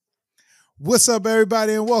What's up,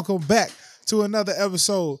 everybody, and welcome back to another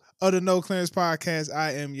episode of the No Clearance Podcast.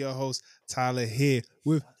 I am your host, Tyler, here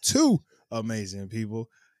with two amazing people.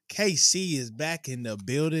 KC is back in the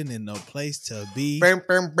building and the place to be. Bam,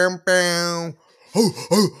 bam, bam, bam. Ho,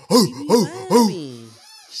 ho, ho, ho, ho.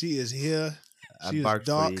 She is here. She is barked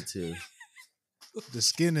dark. for you too. The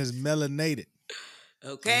skin is melanated.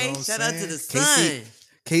 Okay, You know shout out to the sun.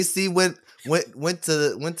 KC went to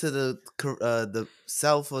the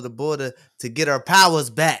south of the border to get her powers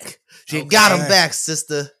back. You got them back,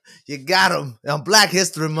 sister. You got them on Black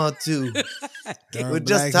History Month too. With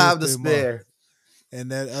just time to spare. Month.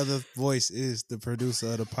 And that other voice is the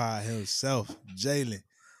producer of the pod himself, Jalen.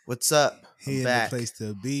 What's up? He in back. the place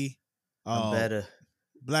to be. I'm better.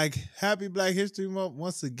 Happy Black History Month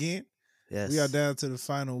once again. Yes. We are down to the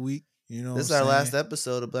final week. You know, this is our last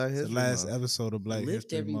episode of Black History the last Month. Episode of Black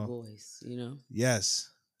Lift History every Month. voice, you know. Yes.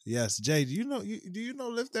 Jay, do you know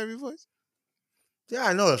Lift Every Voice? Yeah,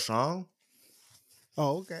 I know the song.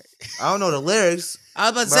 Oh, okay. I don't know the lyrics. I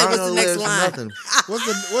was about to say, what's the next line?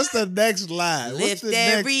 What's the next line? Lift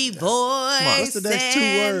every voice. What's the next two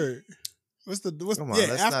words? What's Let's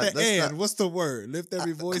not. What's the word? Lift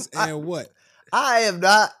every voice and what? I am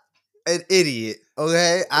not an idiot,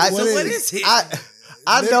 okay? What is it?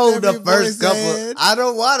 I know the first couple. I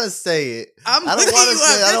don't want to say it. I don't want to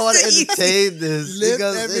say. I don't want to entertain this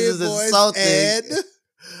because this is insulting.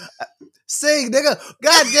 Sing, nigga.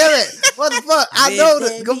 God damn it. What the fuck? I know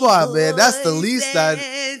that. Come on, man. That's the least I.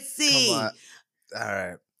 Come on. All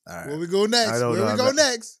right. Where we go next?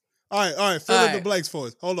 Next? All right. Fill in the blanks for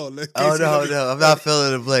us. Hold on. No. I'm not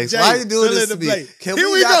filling the blanks. Jay, why are you doing this to me? Can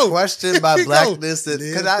we not question my blackness? And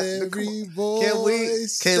can we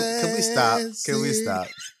stop? Can we stop?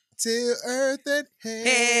 Till earth and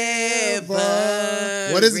heaven.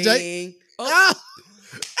 What is it, Jay?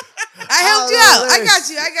 I helped you out. I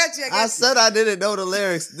got you. I said I didn't know the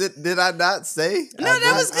lyrics. Did I not say? No,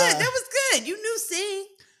 that was good. You knew sing.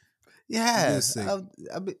 Yeah. Hey,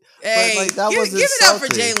 that give it up for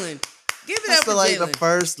Jalen. Give it up for Jalen. The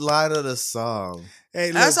first line of the song.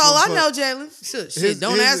 Hey, that's all I know, Jalen. Shit,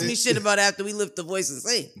 don't ask me shit about after we lift the voice and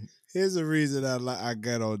sing. Here's the reason I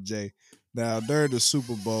got on Jay. Now, during the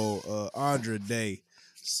Super Bowl, Andre Day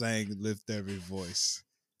sang Lift Every Voice.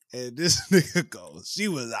 And this nigga goes, she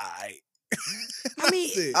was all right.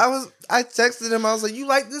 I texted him, I was like, you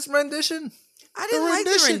like this rendition? I didn't like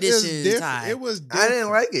the rendition. It was different. I didn't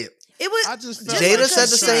like it. It was. I just felt Jada said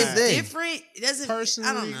the same thing. Different. It doesn't. Personally,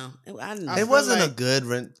 I don't know. It wasn't a good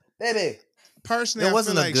baby. Personally, it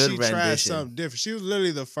wasn't I feel a good she tried rendition. something different. She was literally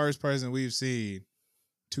the first person we've seen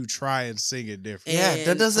to try and sing it different. Yeah,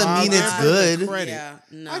 that doesn't mean it's good. Yeah,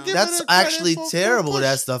 no. That's actually terrible.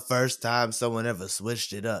 That's the first time someone ever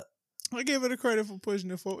switched it up. I give it a credit for pushing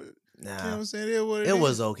it forward. Nah, you know what I'm saying? it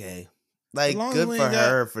was okay. Like, good for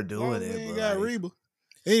her for doing it. We got Reba.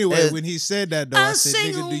 Anyway, when he said that, though, I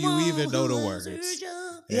said, nigga, do you even know the words?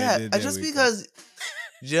 Yeah,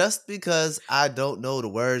 just because I don't know the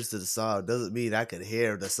words to the song doesn't mean I could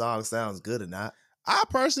hear if the song sounds good or not. I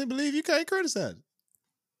personally believe you can't criticize it.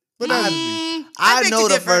 But I know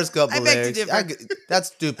the first couple lyrics. That's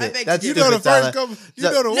stupid. That's you know the first couple. You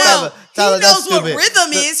know the no, Tyler, he knows what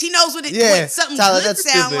rhythm is. He knows what something Tyler, good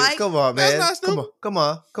sound like. Come on, man. Come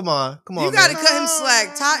on. You got to cut him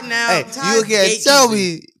slack. Tot now. Hey, you can't tell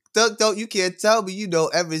me. Don't you can't tell me you know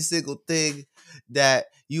every single thing that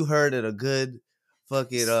you heard in a good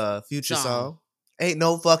fucking Future song. Ain't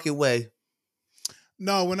no fucking way.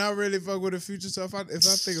 No, when I really fuck with a Future song, if I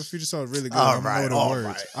think a Future song is really good, I'm gonna know the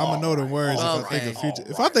words. I'm gonna know the words if I think a Future.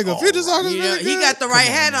 If I think a Future song is really good, he got the right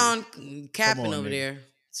hat on, capping over there,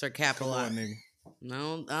 Sir Capital.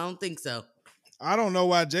 No, I don't think so. I don't know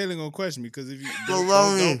why Jalen gonna question me because if you don't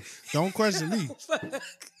question me,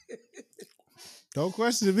 don't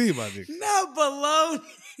question me, my nigga. No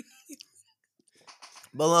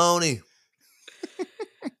baloney.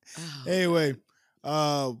 Anyway,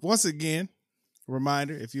 once again.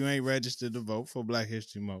 Reminder, if you ain't registered to vote for Black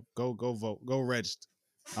History Month, go vote. Go register.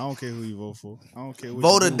 I don't care who you vote for. I don't care what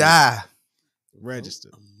vote or die. Register.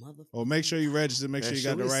 Or make sure you register. Make sure you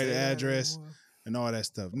got the right address and all that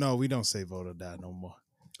stuff. No, we don't say vote or die no more.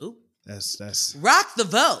 Ooh. That's rock the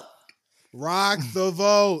vote. Rock the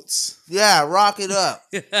votes. Yeah, rock it up.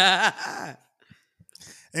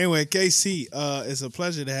 Anyway, KC, it's a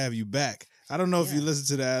pleasure to have you back. I don't know if you listened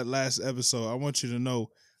to that last episode. I want you to know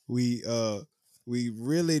we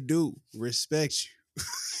really do respect you.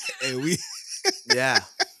 And we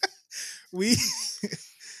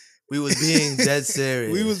was being dead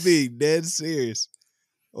serious. We was being dead serious.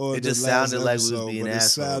 It just sounded like we was being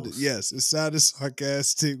assholes. It sounded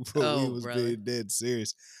sarcastic, but we was being dead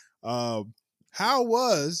serious. How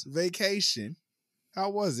was vacation? How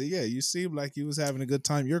was it? Yeah, you seemed like you was having a good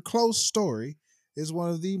time. Your close story is one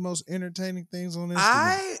of the most entertaining things on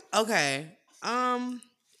Instagram. Okay.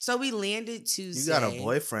 So we landed Tuesday. You got a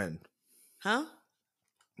boyfriend. Huh?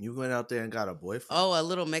 You went out there and got a boyfriend. Oh, a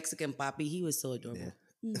little Mexican papi. He was so adorable.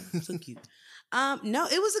 Yeah. So cute. No,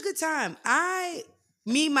 it was a good time.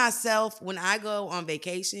 Myself, when I go on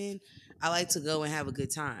vacation, I like to go and have a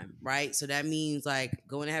good time, right? So that means like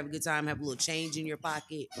going to have a good time, have a little change in your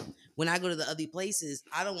pocket. When I go to the other places,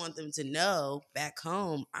 I don't want them to know back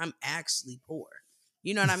home I'm actually poor.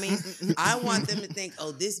 You know what I mean? I want them to think,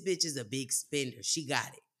 oh, this bitch is a big spender. She got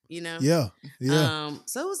it. You know? Yeah.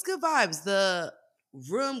 So it was good vibes. The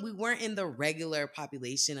room, we weren't in the regular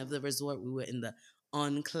population of the resort. We were in the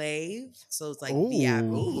enclave. So it's like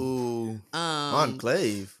VIP.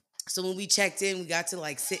 Enclave. So when we checked in, we got to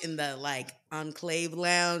like sit in the like enclave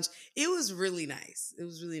lounge. It was really nice. It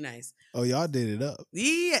was really nice. Oh, y'all did it up.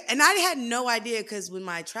 Yeah. And I had no idea because when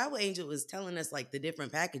my travel agent was telling us like the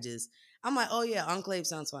different packages, I'm like, oh yeah, enclave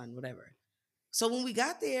sounds fun, whatever. So when we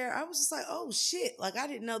got there, I was just like, oh shit. Like I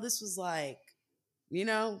didn't know this was like,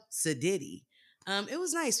 sedity. It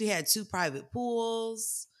was nice. We had 2 private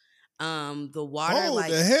pools. The water. Hold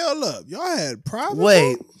the hell up! Y'all had private.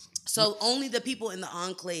 Wait. pools? So only the people in the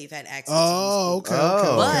enclave had access. Oh, to these pools.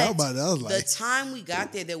 okay. But I was like, the time we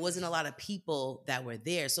got there wasn't a lot of people that were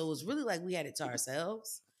there, so it was really like we had it to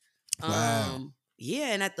ourselves. Wow.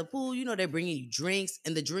 Yeah, and at the pool, they're bringing you drinks,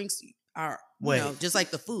 and the drinks are just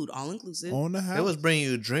like the food, all inclusive. On the house. They was bringing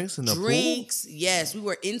you drinks in the pool? Drinks, yes. We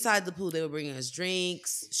were inside the pool. They were bringing us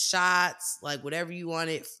drinks, shots, like whatever you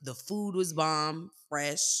wanted. The food was bomb,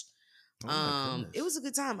 fresh. It was a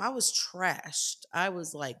good time. I was trashed. I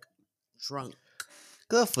was like drunk.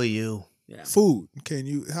 Good for you. Yeah. Food.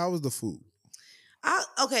 How was the food?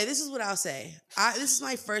 Okay, this is what I'll say. This is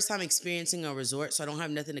my first time experiencing a resort, so I don't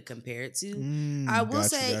have nothing to compare it to. I will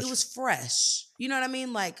say it was fresh. You know what I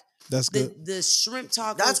mean? Like that's good. The shrimp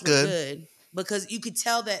tacos were good because you could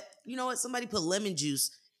tell that, somebody put lemon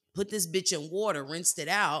juice, put this bitch in water, rinsed it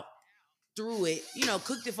out, threw it,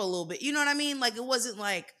 cooked it for a little bit. You know what I mean? Like it wasn't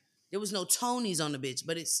like there was no Tonys on the bitch,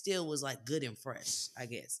 but it still was like good and fresh, I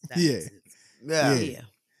guess. Yeah.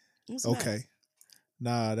 Okay.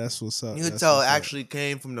 Nah, that's what's up. You could tell it actually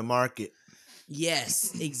came from the market.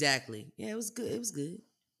 Yes, exactly. Yeah, it was good. It was good.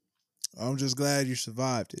 I'm just glad you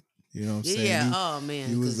survived it. You know what I'm saying? Yeah. Oh man,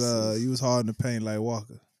 you was hard in the paint like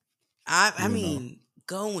Walker. I mean,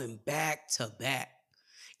 going back to back,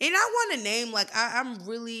 and I want to name like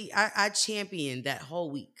I championed that whole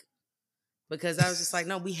week because I was just like,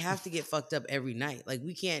 no, we have to get fucked up every night. Like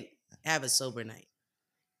we can't have a sober night.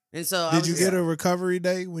 And so did you get a recovery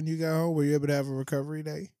day when you got home? Were you able to have a recovery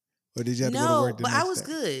day, or did you have to go to work the next day? No, but I was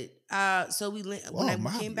good. So when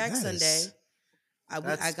we came back Sunday,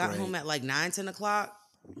 I got home at like 9-10 o'clock.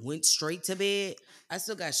 Went straight to bed. I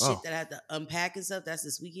still got shit that I had to unpack and stuff. That's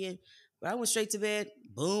this weekend. But I went straight to bed.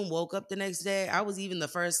 Boom. Woke up the next day. I was even the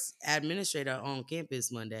first administrator on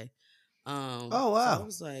campus Monday. Wow. So I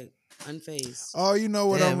was like unfazed. Oh, you know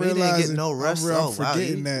what I'm realizing? No rest. I'm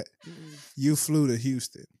forgetting that you flew to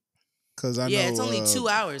Houston. Cause I know it's only 2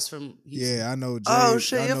 hours from Houston. Yeah, I know. Jay, oh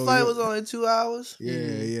shit, your flight was only 2 hours.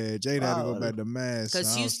 Yeah. Jay had to go back to Mass.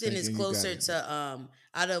 Because Houston is closer to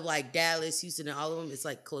out of like Dallas, Houston, and all of them, it's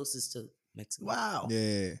like closest to Mexico. Wow.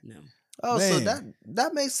 Yeah. No. Oh, man. So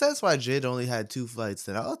that makes sense why Jade only had 2 flights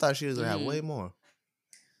then. I thought she was gonna have way more.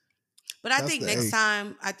 But I think next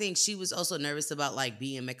time, I think she was also nervous about like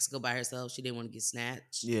being in Mexico by herself. She didn't want to get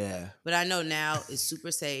snatched. Yeah. But I know now it's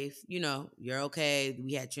super safe. You're okay.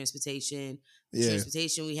 We had transportation. The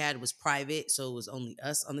transportation we had was private, so it was only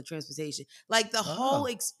us on the transportation. Like the whole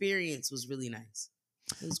experience was really nice.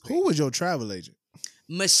 Who was your travel agent?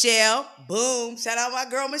 Michelle. Boom. Shout out my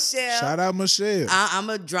girl Michelle. Shout out Michelle. I'm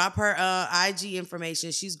going to drop her IG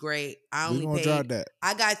information. She's great. I only paid. Drop that.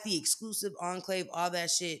 I got the exclusive enclave, all that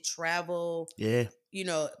shit, travel. Yeah.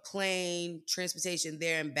 Plane, transportation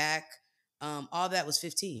there and back. All that was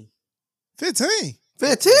 15. 15?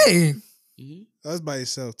 15? Mm-hmm. That's by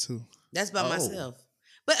yourself too. That's by myself.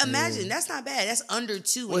 But imagine, that's not bad. That's under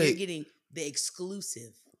 2 when you're getting the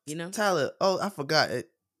exclusive, Tyler, I forgot it.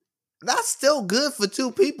 That's still good for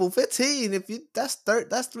 2 people. 15. If you that's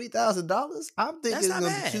 $3,000. I'm thinking it's gonna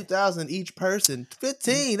be $2,000 each person.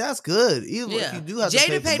 15. That's good. Even if you do have to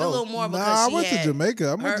pay for paid both. a little more because I went to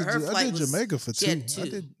Jamaica. I did Jamaica for 2.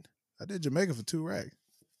 I did Jamaica for 2 racks.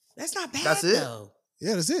 That's not bad. That's it. Though.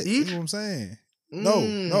 Yeah, that's it. You know what I'm saying?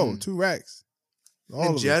 No, 2 racks.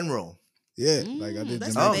 In general. Yeah, like I did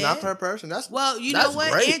Jamaica. Oh, not per person. That's you know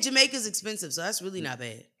what? great. And Jamaica's expensive, so that's really not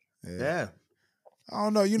bad. Yeah. I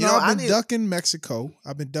don't know. I've been ducking Mexico.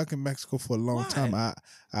 I've been ducking Mexico for a long time. I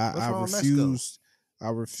refused. I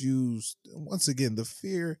refused. Once again, the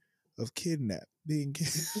fear of being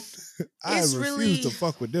kidnapped. I refuse to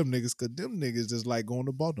fuck with them niggas because them niggas just like going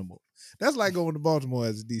to Baltimore. That's like going to Baltimore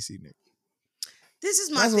as a DC nigga. This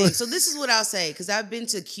is my thing. So this is what I'll say, because I've been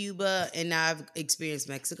to Cuba and now I've experienced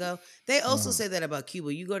Mexico. They also say that about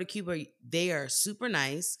Cuba. You go to Cuba, they are super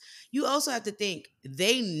nice. You also have to think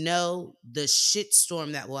they know the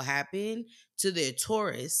shitstorm that will happen to their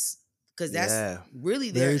tourists, because that's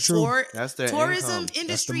really their that's their tourism income.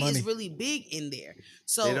 industry is really big in there.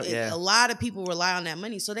 So a lot of people rely on that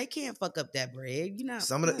money, so they can't fuck up that bread.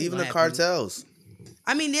 Even the cartels.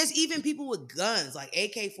 I mean, there's even people with guns, like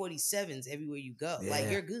AK-47s everywhere you go. Yeah.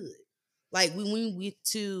 Like, you're good. Like, when we went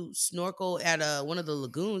to snorkel at one of the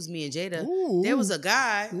lagoons, me and Jada, there was a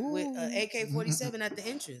guy with an AK-47 at the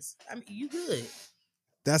entrance. I mean, you good.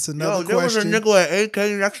 That's another question. There was a nigga with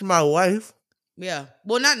AK next to my wife. Yeah.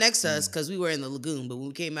 Well, not next to us, because we were in the lagoon, but when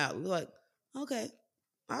we came out, we were like, okay.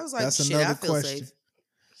 I was like, that's shit, I feel safe.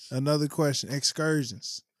 Another question.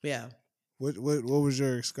 Excursions. Yeah. What was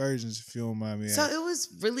your excursions, if you don't mind me asking? So it was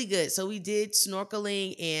really good. So we did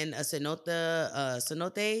snorkeling in a cenotes,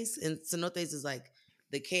 and cenotes is like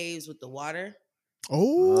the caves with the water.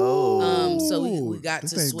 Oh. So we got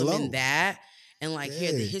to swim in that and like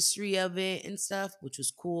hear the history of it and stuff, which was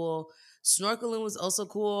cool. Snorkeling was also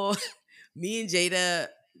cool. Me and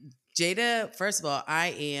Jada, first of all, I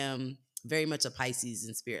am very much a Pisces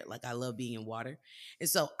in spirit. Like, I love being in water. And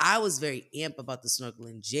so I was very amp about the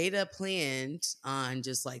snorkeling. Jada planned on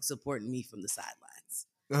just like supporting me from the sidelines.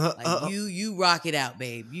 Like, you rock it out,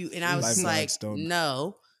 babe. And I was just like,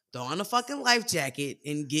 no, throw on a fucking life jacket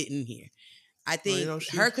and get in here. I think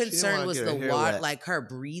her concern was the water, like her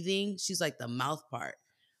breathing. She's like the mouth part.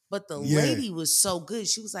 But the lady was so good.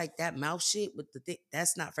 She was like, that mouth shit with the thing,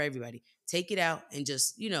 that's not for everybody. Take it out and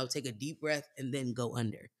just, take a deep breath and then go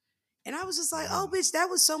under. And I was just like, oh, bitch, that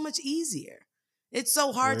was so much easier. It's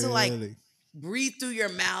so hard to like breathe through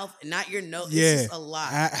your mouth and not your nose. Yeah. It's just a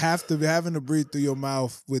lot. Having to breathe through your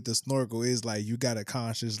mouth with the snorkel is like, you got to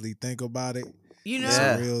consciously think about it. It's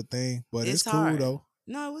a real thing. But it's cool hard. though.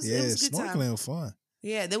 No, it was a good time. Snorkeling was fun.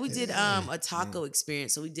 Yeah, then we did a taco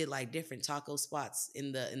experience. So we did like different taco spots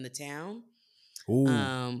in the town.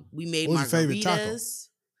 Ooh. We made margaritas.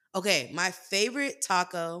 Okay, my favorite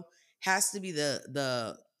taco has to be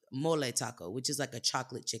the mole taco, which is like a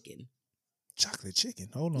chocolate chicken. Chocolate chicken?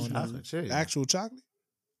 Hold on. Chocolate chicken. Actual chocolate?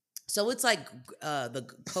 So it's like the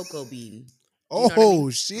cocoa bean.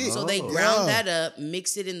 Shit. So they ground that up,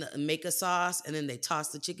 mix it make a sauce, and then they toss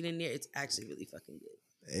the chicken in there. It's actually really fucking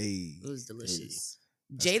good. Hey. It was delicious.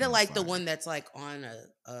 Jada liked the one that's like on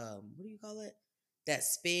what do you call it? That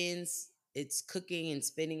spins. It's cooking and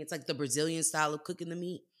spinning. It's like the Brazilian style of cooking the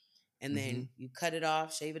meat. And then you cut it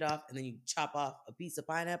off, shave it off, and then you chop off a piece of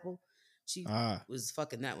pineapple. She was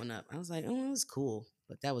fucking that one up. I was like, oh, it was cool.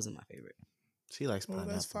 But that wasn't my favorite. She likes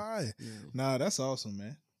pineapple. That's fire. Yeah. Nah, that's awesome,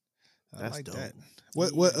 man. That's like dope. that.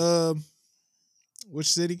 What which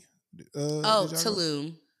city?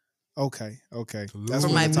 Tulum. Okay. That's for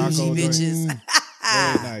my bougie bitches.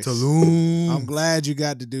 Very nice. Tulum. I'm glad you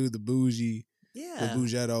got to do the bougie. Yeah. The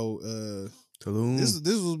Bougetto. Tulum. This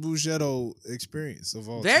was Bougetto experience of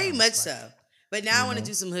all very time. much so. But now I want to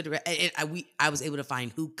do some hood. And I was able to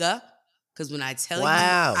find hookah, because when I tell you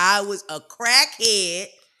I was a crackhead,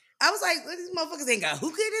 I was like, these motherfuckers ain't got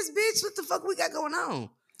hookah in this bitch. What the fuck we got going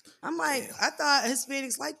on? I'm like, I thought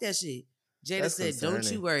Hispanics like that shit. Jada said, don't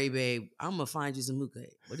you worry, babe. I'm gonna find you some hookah.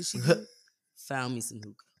 What did she do? Found me some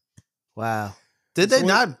hookah. Wow. Did they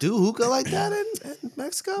not do hookah like that in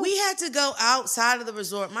Mexico? We had to go outside of the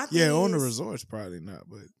resort. On the resorts probably not,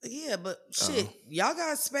 but shit, y'all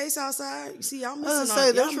got space outside. You see, y'all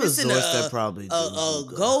missing. There's resorts that probably do a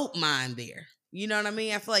gold mine there. You know what I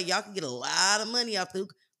mean? I feel like y'all can get a lot of money off the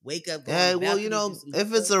hookah. Wake up. Yeah, well,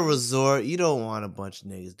 if it's a resort, you don't want a bunch of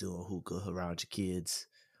niggas doing hookah around your kids,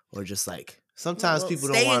 or just like sometimes people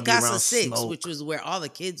don't want to be around smoke, which was where all the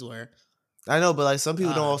kids were. I know, but like some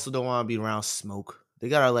people don't want to be around smoke. They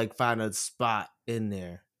gotta like find a spot in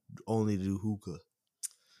there only to do hookah.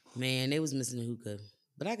 Man, they was missing the hookah,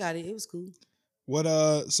 but I got it. It was cool.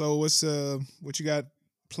 So what you got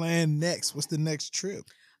planned next? What's the next trip?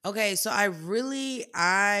 Okay, so I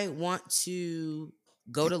want to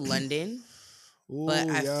go to London, but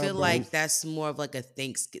I feel like that's more of like a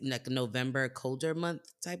like a November colder month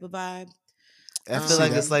type of vibe. I feel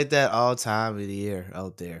like it's like that all time of the year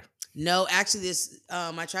out there. No, actually, this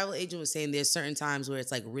my travel agent was saying there's certain times where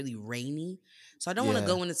it's like really rainy. So I don't want to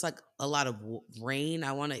go when it's like a lot of rain.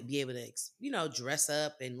 I want to be able to, dress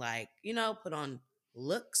up and like, put on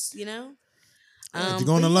looks, If you're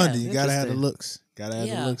going to London, you gotta have the looks. Gotta have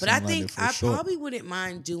the looks. But I in London think for I sure. probably wouldn't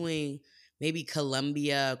mind doing maybe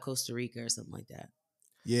Colombia, Costa Rica, or something like that.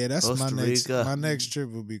 Yeah, that's Costa my next. Rica. My next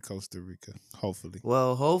trip will be Costa Rica. Hopefully.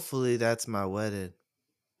 Well, hopefully that's my wedding.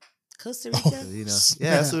 Costa Rica?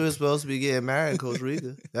 That's where we're supposed to be getting married in Costa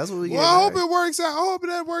Rica. That's what we get. Well, I hope it works out. I hope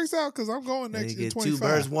that works out because I'm going next year. 25. 2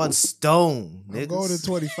 birds, 1 stone. I'm going to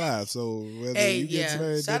 25. So whether you get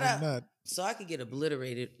married or not, so I could get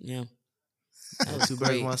obliterated. Yeah, 2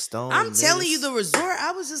 birds, 1 stone. I'm telling you, the resort.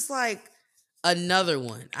 I was just like another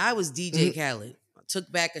one. I was DJ Khaled.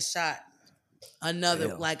 Took back a shot.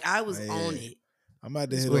 Another like I was on it. I'm about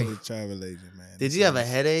to hit up the travel agent, man. Did you have a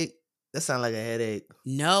headache? That sounds like a headache.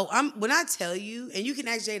 No, when I tell you, and you can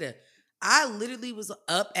ask Jada, I literally was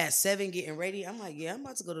up at 7 getting ready. I'm like, yeah, I'm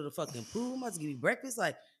about to go to the fucking pool. I'm about to give you breakfast.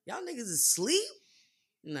 Like, y'all niggas is asleep?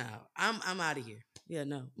 No, I'm out of here. Yeah,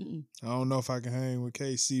 no. Mm-mm. I don't know if I can hang with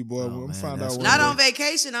KC, boy. We'll find out. Not on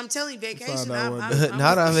vacation. I'm telling you, vacation. I'm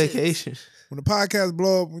not on vacation. When the podcast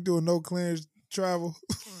blow up, we do a no clearance travel.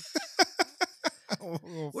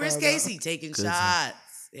 Where's Casey taking shots?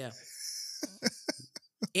 Yeah.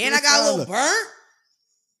 And I got a little burnt.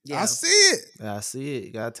 Yeah. I see it. I see it.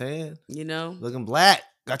 You got tan. Looking black.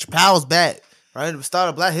 Got your powers back. Right at the start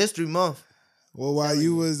of Black History Month. Well, while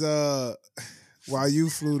you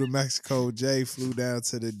flew to Mexico, Jay flew down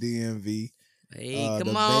to the DMV. Hey,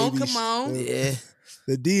 come on. Yeah.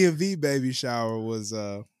 The DMV baby shower was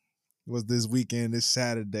this weekend, this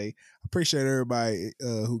Saturday. I appreciate everybody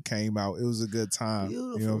who came out. It was a good time.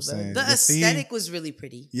 Beautiful, you know what I'm saying? The aesthetic was really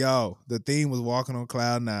pretty. Yo, the theme was walking on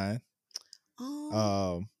cloud 9.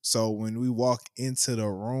 So when we walk into the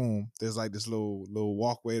room, there's like this little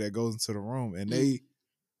walkway that goes into the room, and they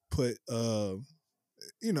put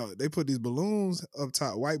they put these balloons up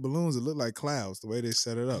top, white balloons that look like clouds. The way they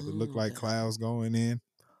set it up, it looked like clouds going in.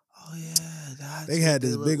 Oh yeah, they had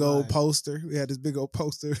this big old poster. We had this big old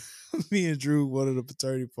poster. Me and Drew, one of the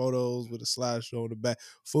paternity photos with a slideshow on the back.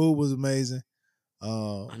 Food was amazing.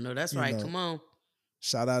 I know that's right. Come on.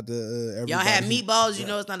 Shout out to everybody. Y'all had meatballs. You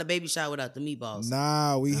know it's not a baby shower without the meatballs.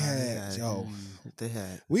 Nah, we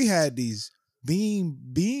had these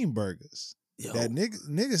bean burgers. Yo. That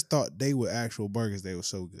niggas thought they were actual burgers. They were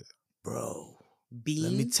so good, bro.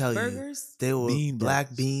 Let me tell you, they were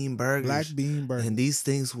black bean burgers. Black bean burgers. And these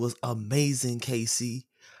things was amazing, KC.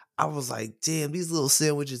 I was like, damn, these little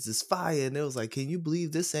sandwiches is fire. And it was like, can you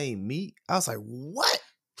believe this ain't meat? I was like, what?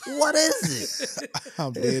 What is it?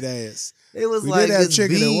 I'm dead ass. It was like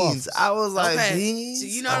chicken beans. I was like, beans? So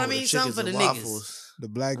you know what I mean? Something for the niggas. The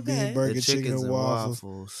black bean burger, chicken and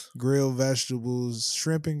waffles, grilled vegetables,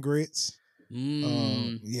 shrimp and grits.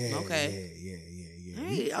 Yeah.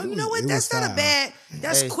 Hey, you know what? That's not a bad.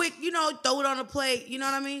 That's quick. Throw it on a plate. You know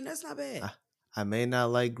what I mean? That's not bad. I may not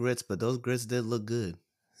like grits, but those grits did look good.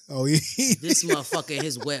 Oh yeah. This motherfucker,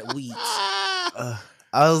 his wet weeds. I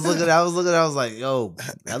was looking. I was like, yo,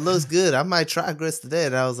 that looks good. I might try grits today.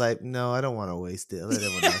 And I was like, no, I don't want to waste it. Let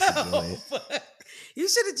everyone else enjoy it. You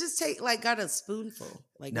should have just got a spoonful.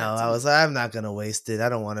 I'm not gonna waste it. I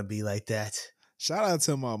don't want to be like that. Shout out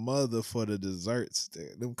to my mother for the desserts.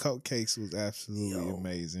 Them cupcakes was absolutely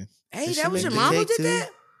amazing. Hey, that was your mom who did that?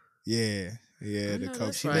 Yeah, the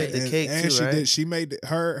cupcakes. She made the cake too, she right? did. She made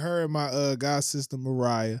her and my god sister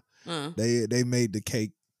Mariah. They made the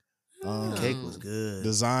cake. The cake was good.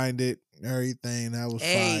 Designed it, everything. That was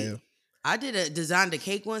fire. I designed a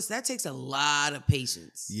cake once. That takes a lot of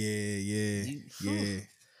patience. Yeah.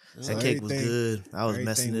 That cake was good. I was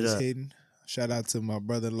messing it up. Hidden. Shout out to my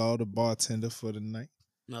brother-in-law, the bartender for the night.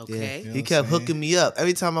 Okay. Yeah. He kept hooking me up.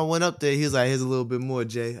 Every time I went up there, he was like, here's a little bit more,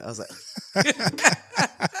 Jay. I was like,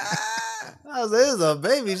 this is a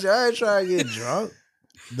baby shower. I ain't trying to get drunk.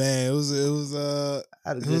 Man, it was a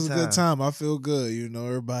good time. I feel good.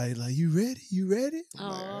 Everybody like, you ready?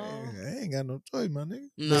 Like, I ain't got no choice, my nigga.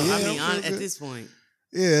 No, at this point.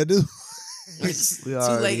 Yeah, dude. It's too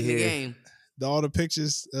late in the game. All the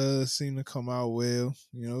pictures seem to come out well.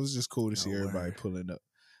 It was just cool to see everybody pulling up.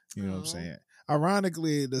 You know what I'm saying?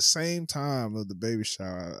 Ironically, the same time of the baby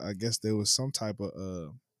shower, I guess there was some type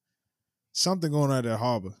of something going on at the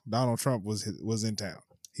harbor. Donald Trump was in town.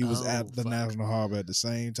 He was at the National Harbor at the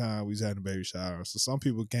same time we was having a baby shower. So some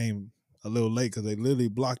people came a little late because they literally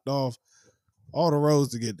blocked off all the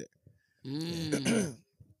roads to get there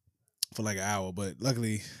for like an hour. But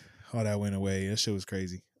luckily, all that went away. That shit was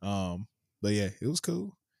crazy. But yeah, it was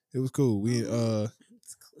cool. We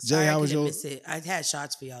Jay, how was your? I had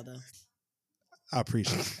shots for y'all though. I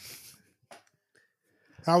appreciate it.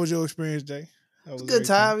 How was your experience, Jay? It was a good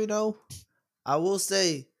time, I will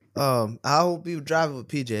say, I hope you driving with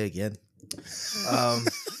PJ again.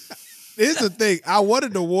 Here's the thing. I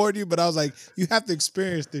wanted to warn you, but I was like, you have to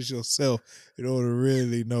experience this yourself in order to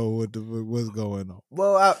really know what's going on.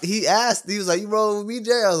 Well, he asked. He was like, "You rolling with me,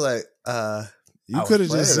 Jay?" I was like, You could have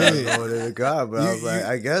just said going in the car, but I was like,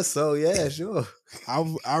 I guess so. Yeah, sure.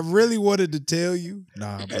 I really wanted to tell you,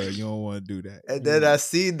 nah, bro, you don't want to do that. And then I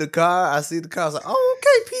seen the car. I was like, "Oh,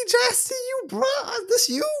 okay, PJ, I see you, bro. This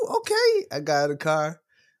you? Okay." I got in the car.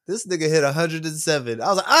 This nigga hit 107. I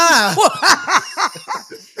was like,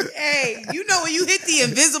 Hey, you know when you hit the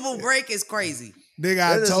invisible brake, it's crazy.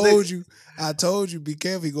 Nigga, I told you, be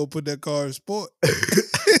careful. He gonna put that car in sport.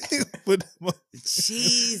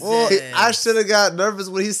 Jesus. Well, I should have got nervous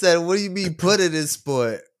when he said, "What do you mean put it in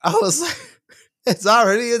sport?" I was like, "It's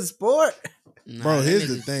already in sport." Nah, bro, here's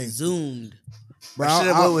the thing. Zoomed. Bro, I should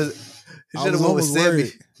have went with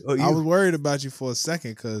Sammy. I was worried about you for a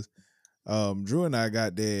second because Drew and I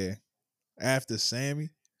got there after Sammy.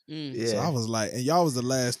 Yeah. So I was like, and y'all was the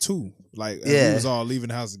last two. Like, we was all leaving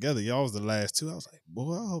the house together. Y'all was the last two. I was like,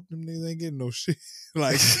 boy, I hope them niggas ain't getting no shit.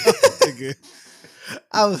 Like,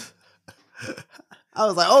 I was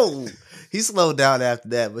like, oh, he slowed down after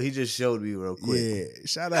that, but he just showed me real quick. Yeah,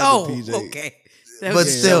 shout out to PJ. Okay. But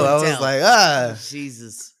still, I was like,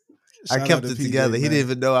 Jesus. I kept it together. He didn't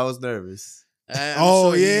even know I was nervous.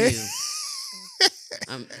 Yeah.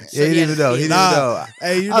 He didn't even know. He didn't know.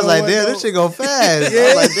 Hey, I was like, damn, this shit go fast.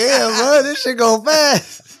 I was like, damn, bro, this shit go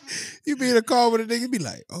fast. You be in a car with a nigga, be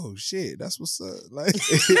like, oh shit, that's what's up. Like,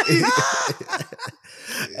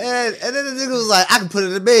 and then the nigga was like, I can put it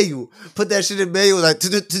in the manual. Put that shit in the manual. Like, I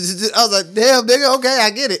was like, damn, nigga, okay, I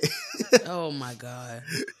get it. Oh my God.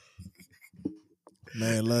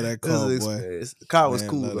 Man, love that car, boy. The car was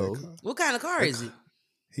cool though. What kind of car is it?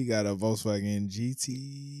 He got a Volkswagen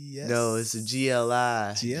GTS. No, it's a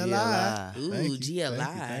GLI. GLI. Ooh, GLI.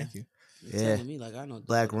 Thank you. You're telling me like I know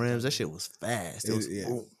Black rims. That shit was fast. It was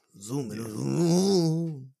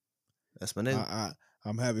zooming. That's my name.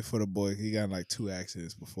 I'm happy for the boy. He got like 2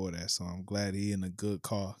 accidents before that, so I'm glad he in a good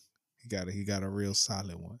car. He got a real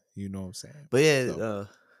solid one. You know what I'm saying? But yeah,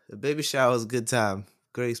 the baby shower was a good time.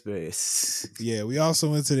 Great experience. Yeah, we also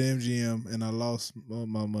went to the MGM and I lost all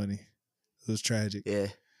my money. It was tragic. Yeah,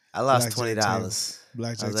 I lost $20.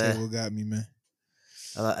 Blackjack table got me, man.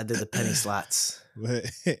 I did the penny slots.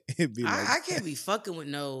 But it'd be like, I can't be fucking with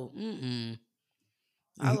no.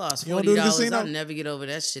 I lost $40. I'll never get over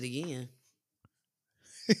that shit again.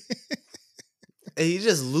 And you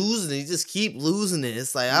just losing it. You just keep losing it.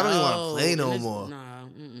 It's like I don't even want to play no more.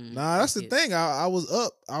 Nah, that's the thing. I was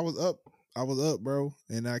up. I was up, bro,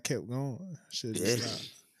 and I kept going. Should have stopped.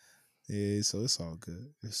 Yeah, so it's all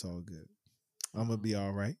good. It's all good. I'm gonna be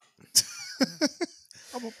all right.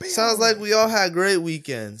 Sounds like we all had great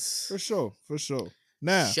weekends. For sure.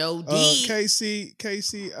 Now, KC.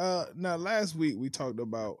 Now last week we talked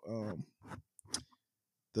about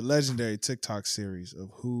the legendary TikTok series of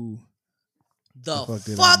who the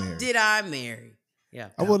fuck did I marry? Yeah,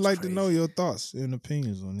 I would like to know your thoughts and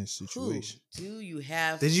opinions on this situation. Who do you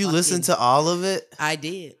have? Did you listen to all of it? I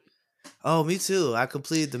did. Oh, me too. I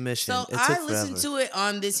completed the mission. So I listened to it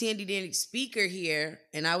on this handy dandy speaker here,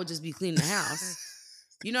 and I would just be cleaning the house.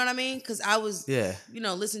 You know what I mean? Because I was,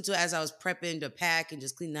 listening to it as I was prepping to pack and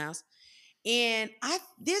just clean the house. And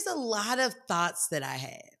there's a lot of thoughts that I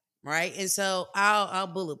had, right? And so I'll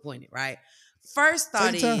bullet point it, right? First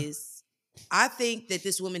thought is, I think that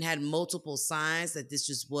this woman had multiple signs that this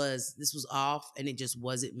was off and it just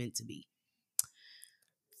wasn't meant to be.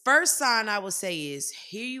 First sign I would say is,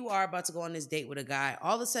 here you are about to go on this date with a guy.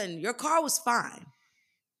 All of a sudden, your car was fine.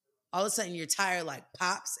 All of a sudden, your tire like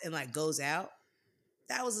pops and like goes out.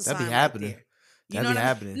 That was a sign. That'd be happening. That'd be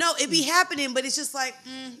happening. No, it'd be happening, but it's just like,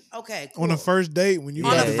 okay, cool. On the first date when you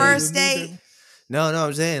on the first date. No,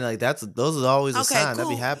 I'm saying like those are always a sign. Cool. That'd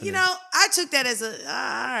be happening. You know, I took that as all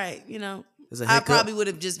right. You know, I probably would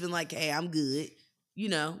have just been like, hey, I'm good. You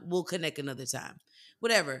know, we'll connect another time.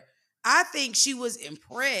 Whatever. I think she was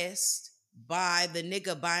impressed by the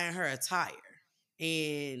nigga buying her a tire.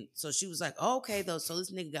 And so she was like, oh, okay, though. So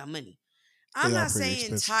this nigga got money. I'm not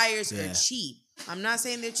saying tires are cheap. I'm not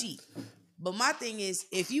saying they're cheap. But my thing is,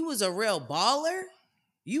 if you was a real baller,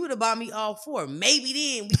 you would have bought me all 4. Maybe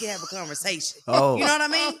then we could have a conversation. Oh. You know what I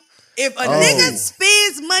mean? If a nigga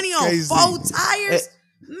spends money on 4 tires,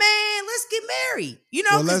 man, let's get married. You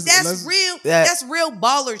know, because that's real. That's real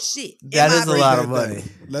baller shit. That is a lot of money.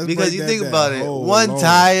 Because you think about it, one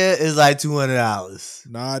tire is like $200.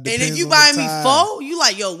 Nah, and if you buy me 4, you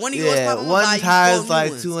like, yo, one of yours probably one tire is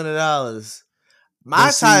like $200.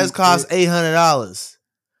 My tires cost $800.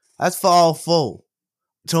 That's for all 4.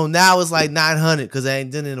 So now it's like 900 because I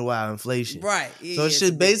ain't done it in a while. Inflation. Right. Yeah, so it's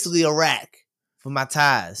shit basically a rack for my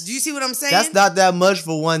ties. Do you see what I'm saying? That's not that much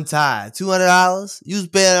for one tie. $200. You was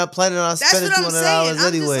planning on spending $200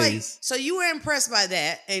 anyways. Like, so you were impressed by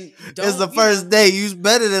that, and it's the first day. You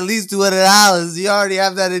spending at least $200. You already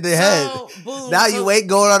have that in the head. Boom. Now you ain't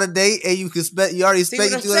going on a date and you can spend. You already spent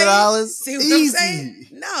your $200. See what I'm saying?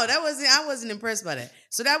 No, I wasn't impressed by that.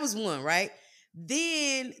 So that was one, right?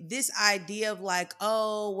 Then this idea of like,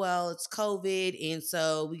 oh well, it's COVID, and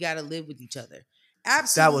so we got to live with each other.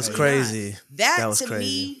 Absolutely, that was crazy. That was to crazy.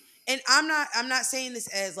 Me, and I'm not saying this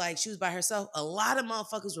as like she was by herself. A lot of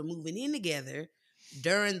motherfuckers were moving in together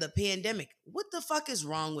during the pandemic. What the fuck is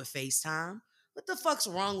wrong with FaceTime? What the fuck's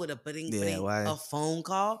wrong with a phone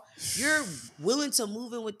call? You're willing to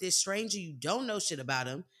move in with this stranger you don't know shit about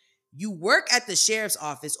him. You work at the sheriff's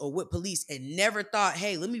office or with police and never thought,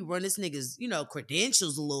 hey, let me run this nigga's,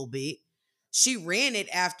 credentials a little bit. She ran it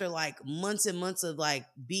after like months and months of like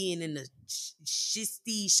being in the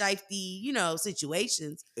shifty,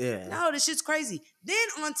 situations. Yeah. No, this shit's crazy. Then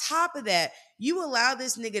on top of that, you allow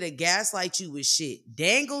this nigga to gaslight you with shit,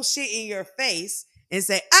 dangle shit in your face and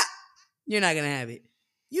say, you're not going to have it.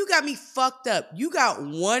 You got me fucked up. You got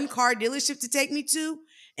one car dealership to take me to,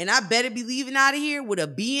 and I better be leaving out of here with a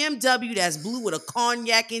BMW that's blue with a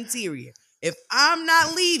cognac interior. If I'm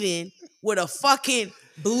not leaving with a fucking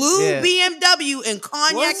blue BMW and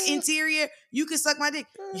cognac interior, you can suck my dick.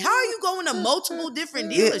 How are you going to multiple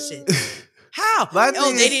different dealerships? How?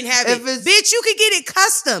 They didn't have it. Bitch, you could get it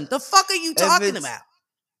custom. The fuck are you talking about?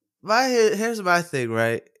 Here's my thing,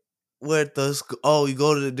 right? With those, you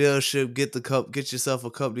go to the dealership, get yourself a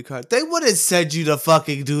company car. They wouldn't send you to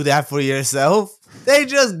fucking do that for yourself. They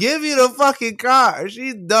just give you the fucking car.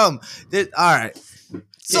 She's dumb. All right.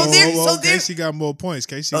 Casey got more points.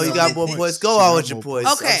 You got more points. Go on with your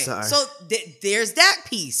points. Okay, so there's that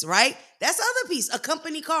piece, right? That's the other piece. A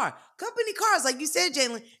company car. Company cars, like you said,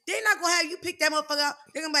 Jalen, they're not gonna have you pick that motherfucker up.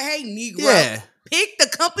 They're gonna be like, hey, Negro, pick the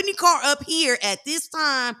company car up here at this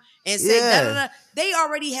time and say da da da. They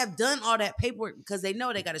already have done all that paperwork because they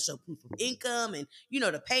know they got to show proof of income and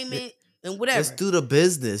the payment and whatever. Let's do the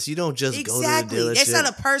business. You don't just go to the dealership. It's not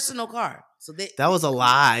a personal car. So that was a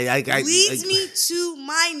lie. Leads me to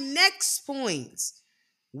my next point.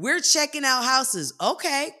 We're checking out houses.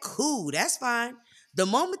 Okay, cool. That's fine. The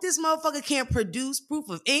moment this motherfucker can't produce proof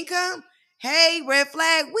of income, hey, red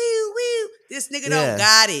flag, woo. This nigga don't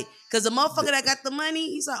got it. Because the motherfucker that got the money,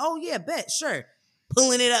 he's like, oh yeah, bet, sure.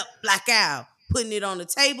 Pulling it up, black out, putting it on the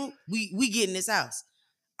table. We get in this house.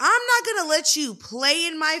 I'm not going to let you play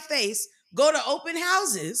in my face, go to open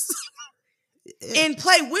houses, and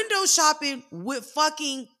play window shopping with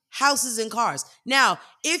fucking houses and cars. Now,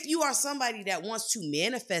 if you are somebody that wants to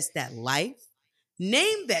manifest that life,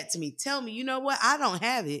 name that to me. Tell me, you know what? I don't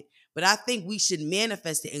have it, but I think we should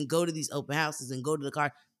manifest it and go to these open houses and go to the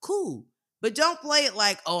car. Cool. But don't play it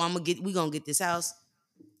like, we gonna get this house.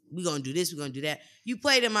 We gonna do this, we gonna do that. You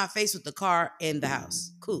played in my face with the car and the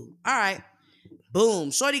house. Cool. All right.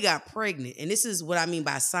 Boom. Shorty got pregnant. And this is what I mean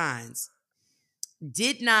by signs.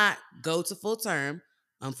 Did not go to full term.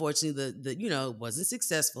 Unfortunately, the wasn't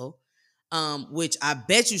successful. Which I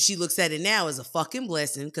bet you she looks at it now as a fucking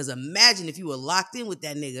blessing. Because imagine if you were locked in with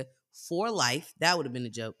that nigga for life. That would have been a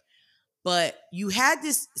joke. But you had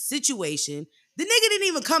this situation. The nigga didn't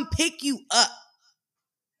even come pick you up.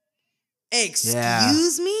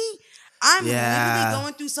 Excuse me? I'm literally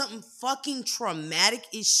going through something fucking traumatic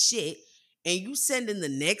as shit. And you sending the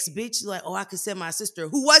next bitch like, I could send my sister,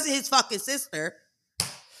 who wasn't his fucking sister.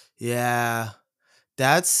 Yeah.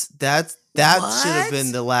 That should have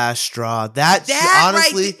been the last straw.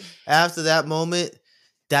 Honestly, after that moment,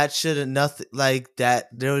 that should have nothing like that.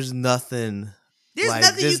 There was nothing.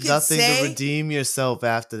 There's nothing to redeem yourself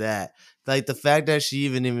after that. Like the fact that she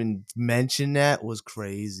even mentioned that was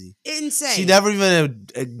crazy. Insane. She never even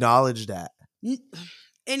acknowledged that.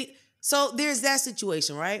 And so there's that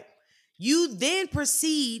situation, right? You then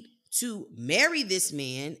proceed to marry this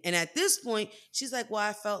man. And at this point, she's like, well,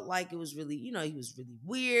 I felt like it was really, he was really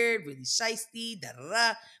weird, really shiesty,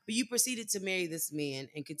 da-da-da. But you proceeded to marry this man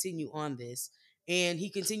and continue on this. And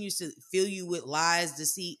he continues to fill you with lies,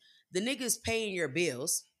 deceit. The nigga's paying your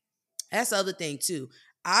bills. That's the other thing, too.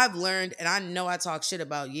 I've learned, and I know I talk shit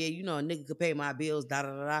about, a nigga could pay my bills,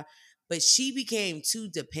 da-da-da-da. But she became too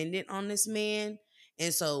dependent on this man.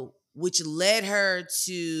 And so, which led her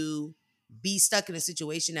to be stuck in a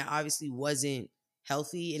situation that obviously wasn't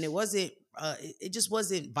healthy. And it just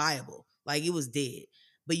wasn't viable. Like, it was dead.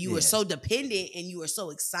 But you were so dependent and you were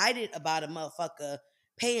so excited about a motherfucker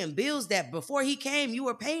paying bills that before he came, you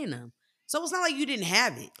were paying them. So it's not like you didn't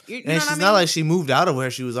have it. You know what I mean? Not like she moved out of where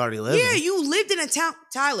she was already living. Yeah, you lived in a town.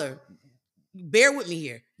 Tyler, bear with me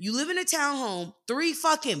here. You live in a townhome, 3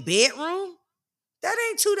 fucking bedroom. That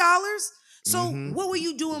ain't $2. So what were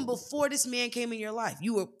you doing before this man came in your life?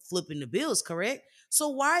 You were flipping the bills, correct? So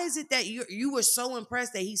why is it that you were so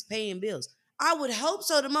impressed that he's paying bills? I would hope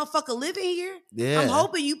so. The motherfucker living here. Yeah. I'm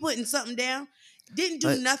hoping you putting something down. Didn't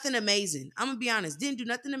do nothing amazing. I'm going to be honest. Didn't do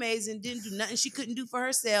nothing amazing. Didn't do nothing she couldn't do for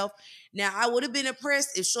herself. Now, I would have been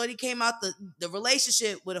impressed if Shorty came out the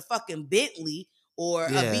relationship with a fucking Bentley or a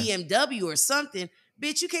BMW or something.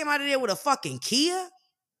 Bitch, you came out of there with a fucking Kia?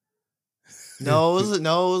 No, it was a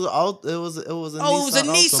Nissan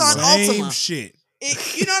Altima. Same shit.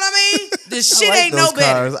 You know what I mean? The shit ain't no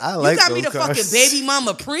better. I like you got me the cars. fucking baby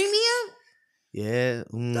mama premium? Yeah.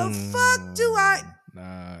 The fuck do I?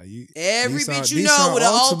 Nah, every bitch you know with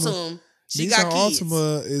an Altima, she got kids.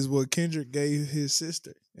 Altima is what Kendrick gave his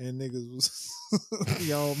sister, and niggas was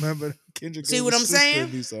y'all remember Kendrick? See what I'm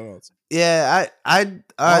saying? Yeah, I know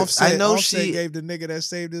Offset she gave the nigga that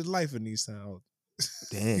saved his life a Nissan.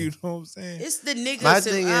 Damn, you know what I'm saying? It's the niggas.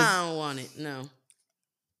 I don't want it. No.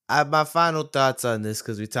 My final thoughts on this,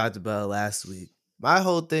 because we talked about it last week. My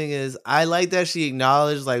whole thing is, I like that she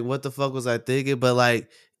acknowledged, like, what the fuck was I thinking? But, like,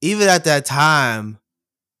 even at that time,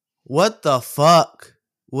 what the fuck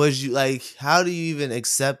was you, like, how do you even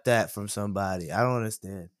accept that from somebody? I don't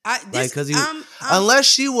understand. Because unless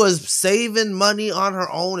she was saving money on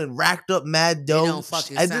her own and racked up mad dough,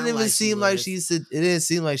 it didn't even seem like she said, it didn't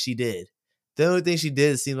seem like she did. The only thing she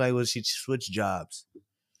did seem like was she switched jobs.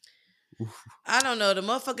 I don't know. The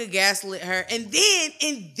motherfucker gaslit her. And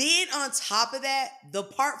then on top of that, the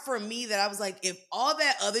part for me that I was like, if all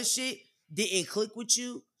that other shit didn't click with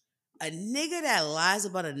you, a nigga that lies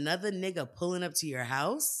about another nigga pulling up to your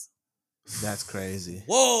house? That's crazy.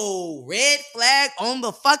 Whoa, red flag on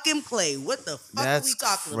the fucking play. What the fuck are we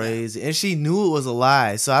talking crazy. And she knew it was a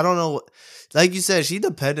lie. So I don't know. Like you said, she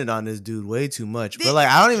depended on this dude way too much. But like,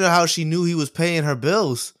 I don't even know how she knew he was paying her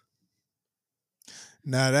bills.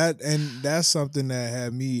 Now that's something that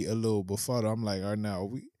had me a little befuddled. I'm like, all right, now are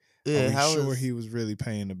we sure he was really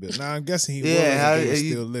paying the bill? Now I'm guessing he was. How he was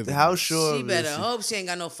still living. How sure? She better hope she ain't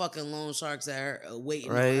got no fucking loan sharks at her waiting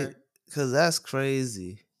on right? her. Because that's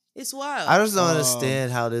crazy. It's wild. I just don't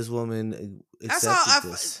understand how this woman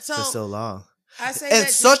accepted this for so long. I say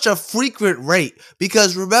it's such a frequent rate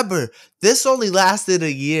because remember, this only lasted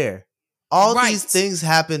a year. All these things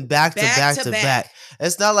happen back to back.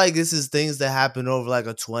 It's not like this is things that happen over like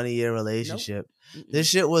a 20-year relationship. Nope. This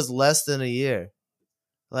shit was less than a year.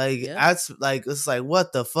 Like that's like it's like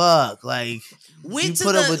what the fuck? Like went to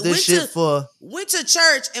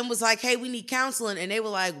church and was like, hey, we need counseling, and they were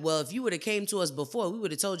like, well, if you would have came to us before, we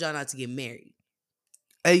would have told y'all not to get married.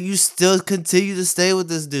 And you still continue to stay with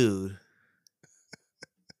this dude.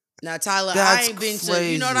 Now, Tyler, I ain't been to,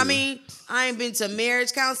 you know what I mean? I ain't been to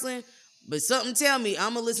marriage counseling, but something tell me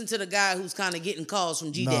I'm going to listen to the guy who's kind of getting calls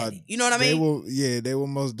from G-Daddy. You know what I mean? They will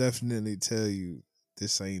most definitely tell you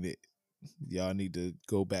this ain't it. Y'all need to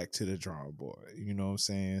go back to the drawing board. You know what I'm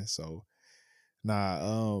saying? So,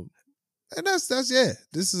 and that's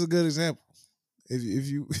this is a good example. If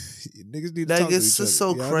you niggas need to talk to each other. It's just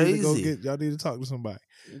so crazy. Y'all need to talk to somebody.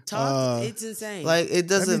 It's insane. Like it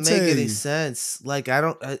doesn't make any sense. Like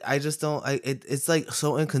I just don't. It's like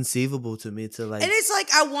so inconceivable to me to like. And it's like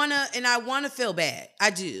I wanna feel bad.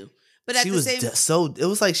 I do, but at the same time, it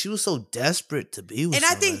was like she was so desperate to be with. And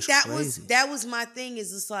I think that was my thing.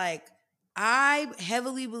 Is it's like I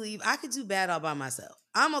heavily believe I could do bad all by myself.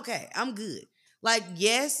 I'm okay. I'm good. Like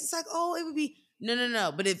yes, it's like it would be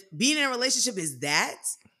no. But if being in a relationship is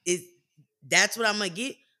that's what I'm gonna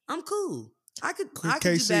get, I'm cool. I could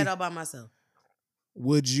do bad all by myself.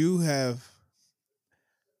 Would you have?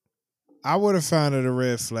 I would have found it a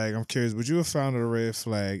red flag. I'm curious. Would you have found it a red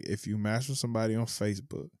flag if you matched with somebody on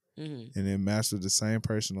Facebook and then matched with the same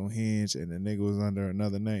person on Hinge and the nigga was under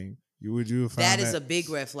another name? Would you have found that? That is a big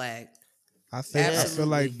red flag. I feel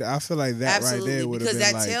like that Absolutely. right there would have been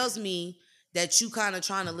because that tells me that you kind of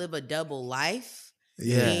trying to live a double life.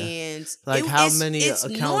 Yeah. And like how many accounts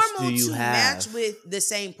do you have? It's normal to match with the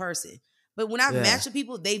same person. But when I've matched with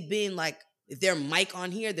people, they've been like, if they're Mike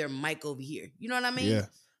on here, they're Mike over here. You know what I mean? Yeah.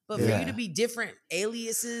 But for you to be different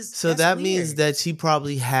aliases, so that means that he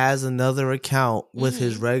probably has another account with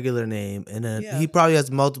his regular name, and then he probably has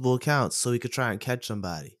multiple accounts, so he could try and catch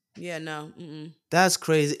somebody. Yeah, no. That's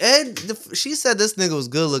crazy. And she said this nigga was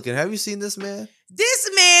good looking. Have you seen this man? This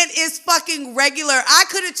man is fucking regular. I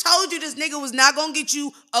could have told you this nigga was not gonna get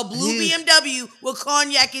you a blue BMW with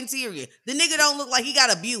cognac interior. The nigga don't look like he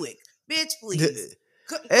got a Buick. Bitch, please.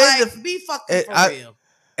 Be fucking for real.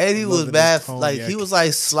 And he was bad. Like he was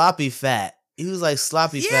like sloppy fat. He was like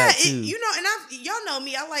sloppy fat too. You know, and y'all know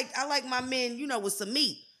me. I like my men, you know, with some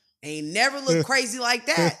meat. Ain't never looked crazy like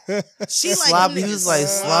that. She sloppy. Like he was like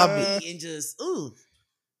sloppy and just ooh.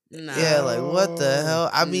 Nah. Yeah, like what the hell?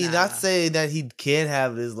 I mean, not saying that he can't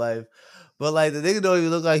have his life, but like the nigga don't even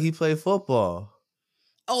look like he played football.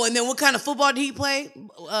 Oh, and then what kind of football did he play?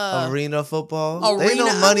 Arena football. There ain't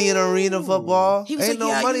no money in arena football. He was ain't like,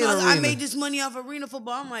 no money in arena. I made this money off arena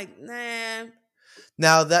football. I'm like, nah.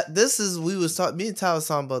 Now we was talking. Me and Tyler was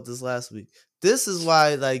talking about this last week. This is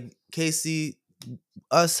why, like KC,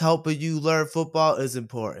 us helping you learn football is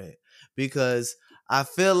important because I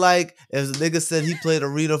feel like if the nigga said he played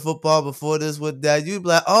arena football before this with that, you'd be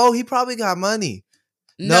like, oh, he probably got money.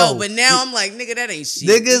 No, but now I'm like, nigga, that ain't shit.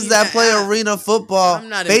 Niggas that play arena football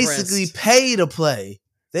basically impressed. pay to play.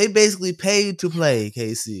 They basically pay to play,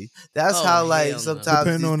 KC. That's how like sometimes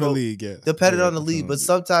depending on the league, yeah. Depending on the league, but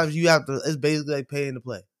sometimes you have to. It's basically like paying to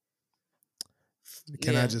play.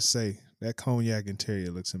 Can I just say that cognac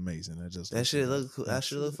interior looks amazing? That shit look cool. That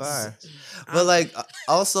shit look fire. But like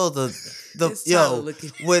also the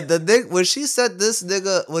when she said this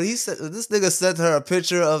nigga sent her a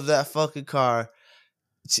picture of that fucking car.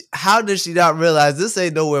 How did she not realize this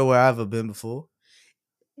ain't nowhere where I've ever been before?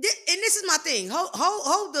 And this is my thing.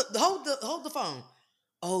 Hold the phone.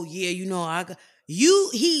 Oh yeah, you know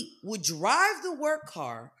he would drive the work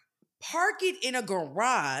car, park it in a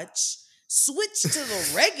garage, switch to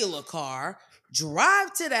the regular car,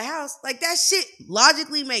 drive to the house. Like that shit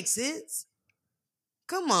logically makes sense.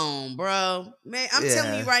 Come on, bro. Man, I'm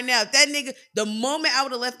telling you right now, if that nigga, the moment I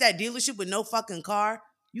would have left that dealership with no fucking car,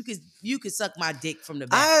 you could suck my dick from the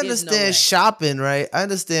back. I understand shopping, right?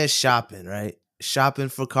 Shopping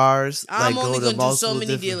for cars. I'm only gonna do so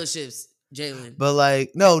many dealerships, Jalen. But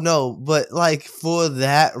like, no, but like for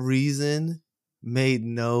that reason, made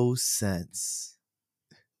no sense.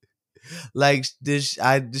 Like,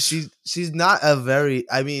 she's not a very.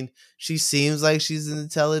 I mean, she seems like she's an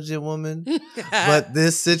intelligent woman, but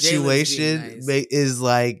this situation is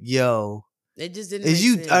like, yo, it just didn't. Make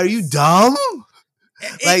sense. Are you dumb?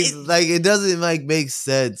 Like it doesn't like make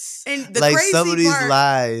sense. And the like crazy some of these part,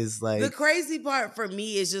 lies, like the crazy part for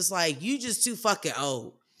me is just like you just too fucking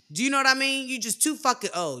old. Do you know what I mean? You just too fucking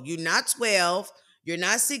old. You're not 12. You're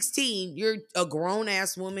not 16. You're a grown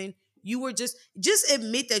ass woman. You were just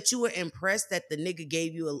admit that you were impressed that the nigga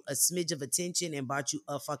gave you a smidge of attention and bought you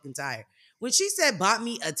a fucking tire. When she said bought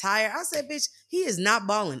me a tire, I said, bitch, he is not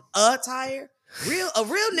balling a tire. A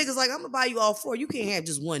real nigga's like, I'm gonna buy you all four. You can't have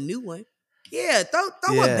just one new one. Yeah, throw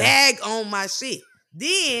a bag on my shit.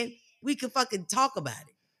 Then we can fucking talk about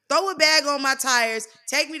it. Throw a bag on my tires.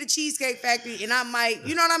 Take me to Cheesecake Factory, and I might,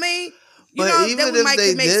 you know what I mean? Then we might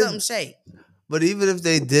make something shake. But even if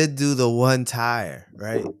they did do the one tire,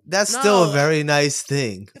 right? That's still a very nice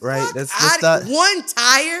thing, right? That's not one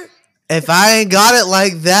tire. If I ain't got it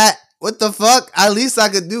like that, what the fuck? At least I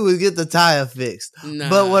could do is get the tire fixed. Nah.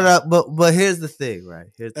 But here's the thing, right?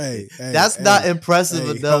 That's not impressive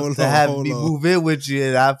enough to have me move in with you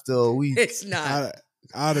after a week. It's not.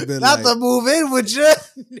 I'd have been not to move in with you.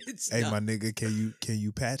 Hey, my nigga, can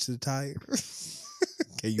you patch the tire?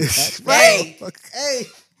 Can you patch?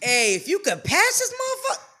 Hey, if you could patch this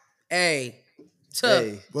motherfucker, hey.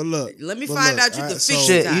 But look, let me find out you can fix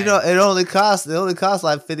shit. You know, it only costs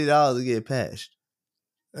like $50 to get patched.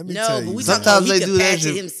 Let me tell you. But we sometimes they do patch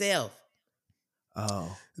it himself.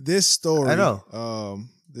 Oh, this story. I know.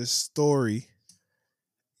 This story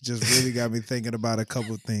just really got me thinking about a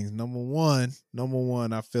couple of things. Number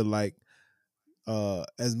one, I feel like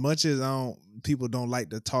as much as people don't like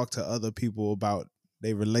to talk to other people about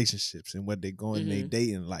their relationships and what they're going in their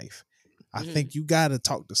dating life. I think you gotta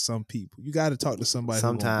talk to some people. You gotta talk to somebody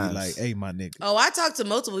who's gonna be like, "Hey, my nigga." Oh, I talk to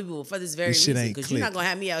multiple people for this very reason because you're not gonna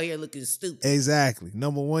have me out here looking stupid. Exactly.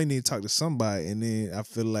 Number one, you need to talk to somebody, and then I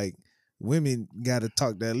feel like women gotta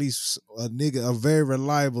talk to at least a very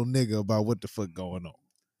reliable nigga about what the fuck going on.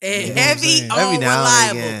 And you know heavy on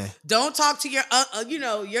reliable. Don't talk to your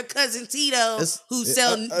your cousin Tito who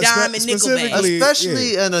sell dime and nickel bags.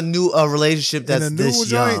 Especially in a new relationship that's in a new this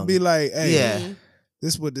young. Be like, hey,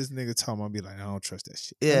 this is what this nigga talking about. Be like, I don't trust that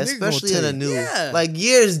shit. Yeah, especially in a new like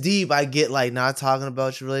years deep. I get like not talking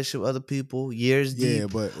about your relationship with other people years deep. Yeah,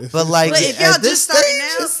 but if y'all just starting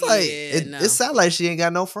out, it's like it sounds like she ain't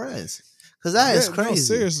got no friends. Cause that is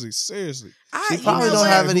crazy. No, seriously. She probably don't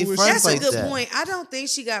have any friends like that. That's a good point. I don't think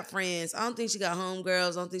she got friends. I don't think she got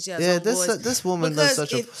homegirls. I don't think she has homeboys. This woman does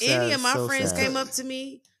such a if any of my friends came up to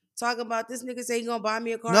me talking about this nigga say he gonna buy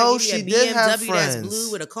me a car, no, she a did have BMW friends that's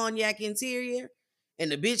blue with a cognac interior,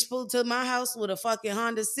 and the bitch pulled to my house with a fucking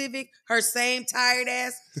Honda Civic, her same tired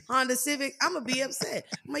ass Honda Civic, I'm gonna be upset.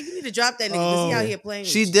 I'm like, you need to drop that nigga because he out here playing.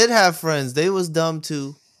 She did have friends. They was dumb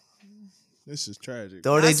too. This is tragic.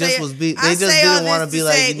 Though they just didn't want to be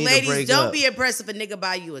like, you need to break don't up. Be impressed if a nigga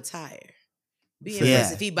buy you a tire. Be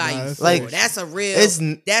impressed if he buy you four. Like, that's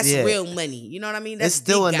real money. You know what I mean? That's it's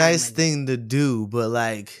still a nice thing to do, but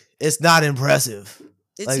like, it's not impressive.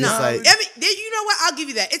 It's like, not. It's like, I mean, you know what? I'll give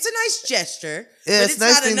you that. It's a nice gesture. Yeah, it's a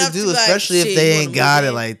nice thing to do, especially if they ain't got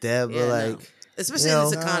it like that. But like, especially in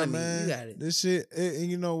this economy, you got it. This shit. And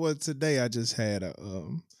you know what? Today I just had a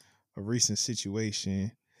recent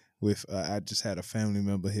situation with. I just had a family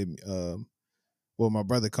member hit me. Well, my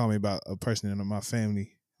brother called me about a person in my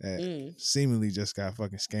family that seemingly just got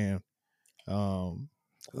fucking scammed. And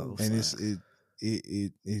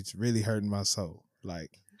it's really hurting my soul.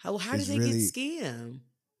 Like, how did they get scammed?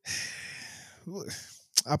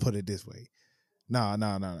 I put it this way. No.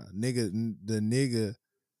 The nigga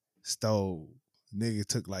stole. Nigga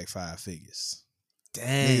took like 5 figures.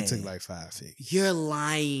 Damn. Nigga took like 5 figures. You're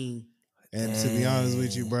lying. And to be honest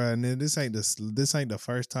with you, bro, and this ain't the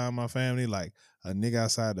first time my family, like, a nigga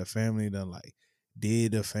outside the family done like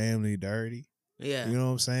did the family dirty. Yeah. You know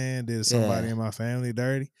what I'm saying? Did somebody in my family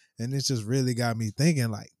dirty. And it just really got me thinking,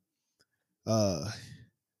 like,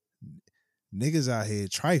 niggas out here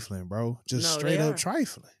trifling, bro. Just straight up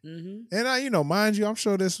trifling. Mm-hmm. And I, mind you, I'm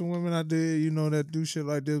sure there's some women out there, that do shit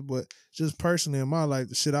like this, but just personally in my life,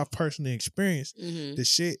 the shit I've personally experienced, the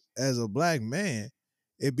shit as a black man,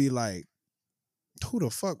 it'd be like, who the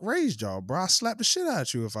fuck raised y'all, bro? I slap the shit out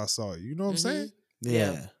of you if I saw you. You know what I'm saying?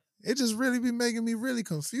 Yeah. It just really be making me really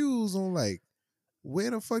confused on, like,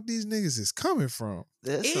 where the fuck these niggas is coming from.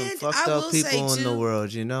 There's some fucked up people in the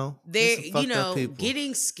world, Getting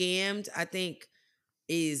scammed, I think,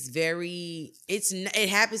 is very. It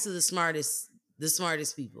happens to the smartest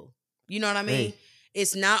people. You know what I mean? Hey.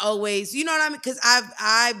 It's not always. You know what I mean? Because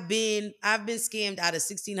I've been scammed out of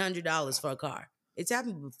 $1,600 for a car. It's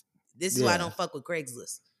happened before. This is why I don't fuck with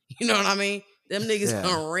Craigslist. You know what I mean? Them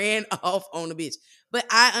niggas ran off on the bitch. But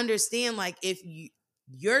I understand, like, if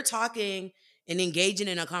you're talking and engaging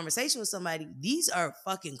in a conversation with somebody, these are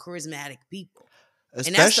fucking charismatic people.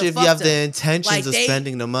 Especially if you have the intentions of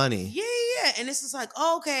spending the money. Yeah. And it's just like,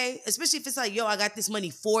 oh, okay. Especially if it's like, yo, I got this money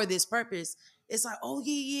for this purpose. It's like, oh,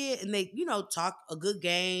 yeah. And they, talk a good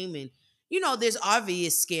game. And, there's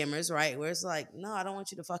obvious scammers, right? Where it's like, no, I don't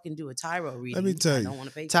want you to fucking do a Tyro reading. Let me tell you. I don't want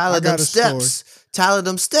to pay. Tyler, them steps. Tyler,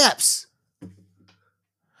 them steps.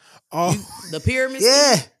 Oh, the pyramid.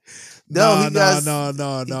 Yeah. Scheme? No,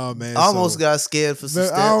 man. Almost got scared for some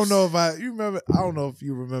steps. I don't know if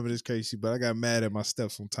you remember this, Casey, but I got mad at my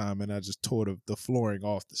steps one time and I just tore the flooring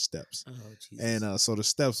off the steps. Oh, Jesus. And so the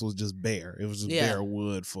steps was just bare. It was just bare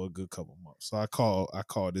wood for a good couple months. So I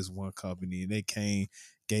called this one company and they came,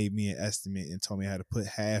 gave me an estimate and told me I had to put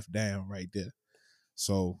half down right there.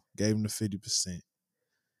 So gave them the 50%.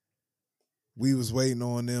 We was waiting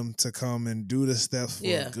on them to come and do the steps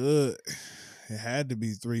for good. It had to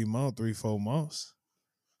be 3 months, 4 months.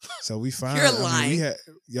 So we found. You're lying.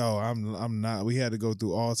 I'm not. We had to go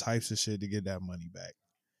through all types of shit to get that money back,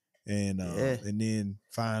 and then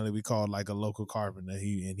finally we called like a local carpenter.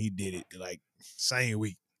 He did it like same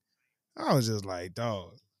week. I was just like,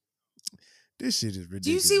 dog, this shit is ridiculous.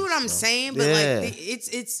 Do you see what I'm saying? But like,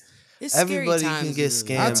 it's everybody scary can get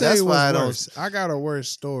scammed. I tell you what's worse. I got a worse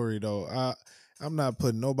story though. I'm not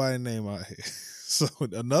putting nobody's name out here. So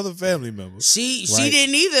another family member. She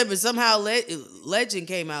didn't either, but somehow Legend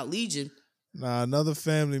came out. Legion. Nah, another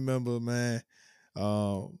family member, man.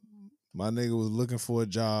 My nigga was looking for a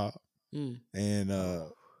job and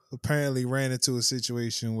apparently ran into a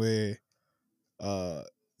situation where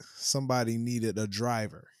somebody needed a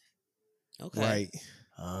driver. Okay. Right.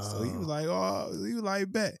 So he was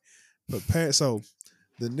like, bet. But so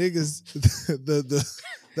the niggas,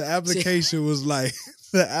 the application was like.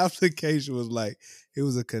 The application was like, it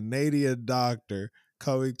was a Canadian doctor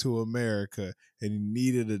coming to America and he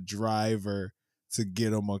needed a driver to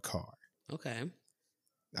get him a car. Okay.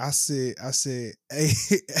 I said, hey,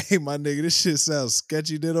 my nigga, this shit sounds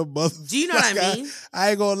sketchy than a mother. Do you know what I mean? I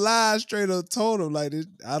ain't gonna lie, straight up told him like this.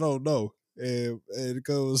 I don't know, and it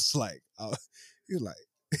was like, he was like,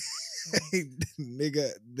 hey,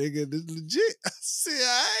 nigga, this legit. I said,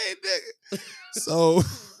 I ain't nigga. So.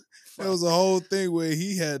 There was a whole thing where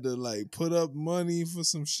he had to like put up money for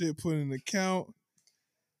some shit put in the account.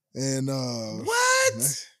 And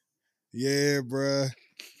what? Yeah, bruh.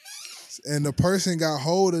 And the person got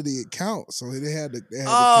hold of the account, so they had to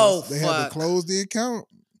close the account.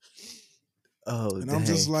 Oh, and I'm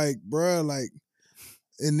just like, bruh, like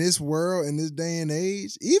in this world, in this day and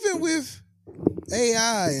age, even with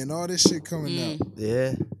AI and all this shit coming out,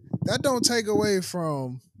 that don't take away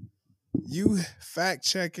from you fact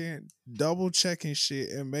checking, double checking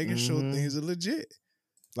shit, and making sure things are legit.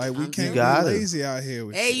 Like we can't be lazy out here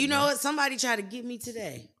with shit, you know what? Somebody tried to get me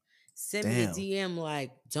today. Send me a DM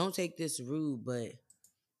like, don't take this rude, but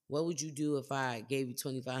what would you do if I gave you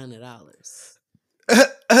 $2,500?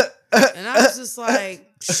 And I was just like,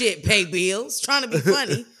 shit, pay bills, trying to be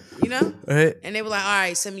funny, you know? Right. And they were like, all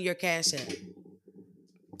right, send me your Cash App.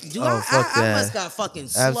 I must got fucking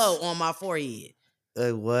slow on my forehead.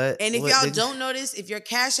 What? And if y'all don't know this, if your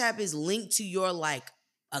Cash App is linked to your like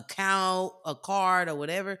account, a card, or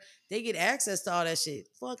whatever, they get access to all that shit.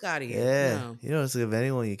 Fuck out of here. Yeah. No. You don't give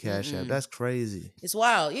anyone your Cash App. That's crazy. It's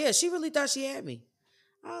wild. Yeah, she really thought she had me.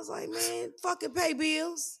 I was like, man, fucking pay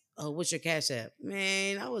bills. Oh, what's your Cash App?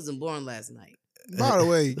 Man, I wasn't born last night. By the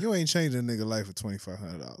way, you ain't changing a nigga life for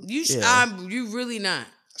 $2,500. You really not.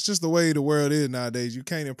 It's just the way the world is nowadays. You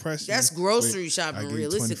can't impress me. That's grocery shopping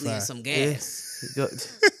realistically and some gas. Yeah.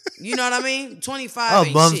 You know what I mean? 25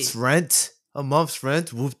 a month's rent. A month's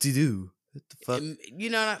rent? Whoop-de-doo. What the fuck? You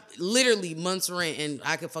know, literally month's rent, and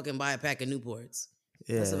I could fucking buy a pack of Newports.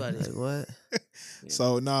 Yeah. That's about it. Like, what?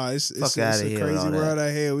 So it's a crazy world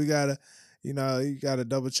out here. We gotta, you gotta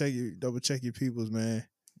double check your peoples, man.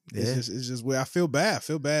 Yeah. It's just where I feel bad. I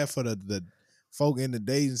feel bad for the folk in the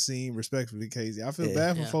dating scene, respectfully, Casey. I feel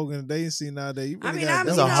bad for folk in the dating scene nowadays.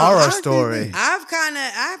 It's a horror story.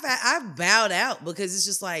 I've bowed out because it's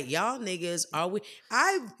just like, y'all niggas are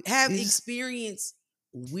I have experienced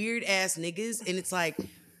weird ass niggas, and it's like,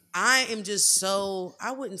 I am just so,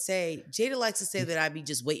 I wouldn't say, Jada likes to say that I be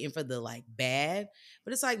just waiting for the like bad,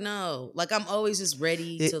 but it's like, no, like I'm always just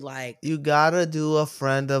ready to like. You gotta do a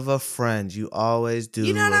friend of a friend. You always do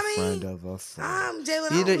friend of a friend. Jada, I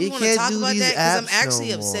don't really want to talk about that because I'm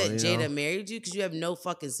actually upset Jada married you because you have no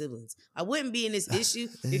fucking siblings. I wouldn't be in this issue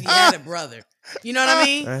if you had a brother. You know what I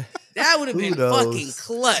mean? Right. That would have been fucking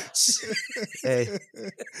clutch. Hey.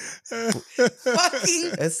 Fucking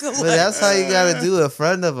clutch. But that's how you gotta do a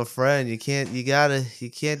friend of a friend. You can't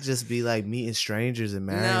just be like meeting strangers and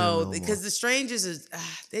marrying them. No, because the strangers is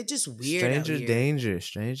they're just weird. Stranger danger.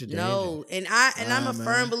 No, and I'm a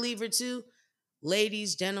firm believer too.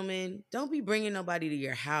 Ladies, gentlemen, don't be bringing nobody to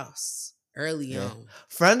your house early on.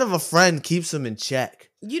 Friend of a friend keeps them in check.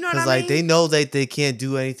 You know what I mean? Like they know that they can't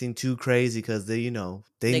do anything too crazy because they know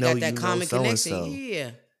got that common connection. So.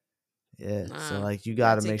 Yeah. So like you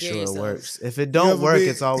got to make sure it works. If it don't work,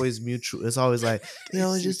 it's always mutual. It's always like,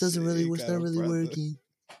 it just doesn't really. It's not really working.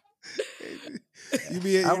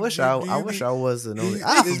 I wish I was an only.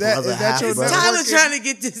 Is that your Tyler trying to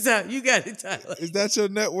get this out? You got it, Tyler. Is that your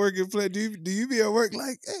networking play? Do you be at work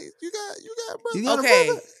like, hey, you got brother? You got okay, a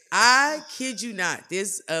brother? I kid you not.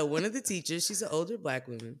 This one of the teachers. She's an older black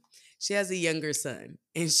woman. She has a younger son,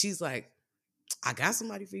 and she's like, I got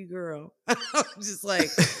somebody for you, girl. I'm just like,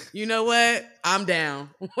 you know what? I'm down.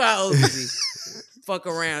 How old is he? Fuck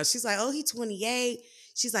around. She's like, oh, he's 28.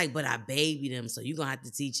 She's like, but I babied him, so you're going to have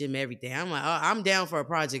to teach him everything. I'm like, oh, I'm down for a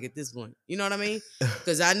project at this point. You know what I mean?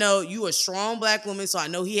 Because I know you a strong black woman, so I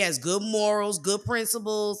know he has good morals, good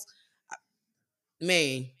principles.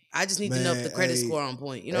 Man, I just need to know if the credit score on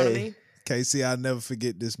point. You know what I mean? Casey, I'll never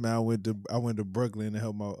forget this, man. I went to Brooklyn to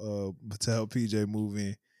help PJ move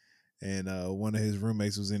in. And one of his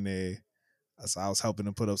roommates was in there. So I was helping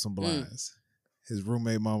him put up some blinds. His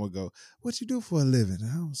roommate mama go, what you do for a living?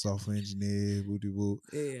 I'm a software engineer, booty boo.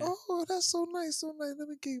 Yeah. Oh, that's so nice, so nice. Let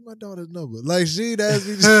me give you my daughter's number. Like she'd ask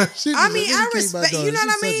me. I respect. You know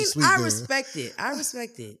what I mean? I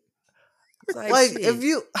respect it. Like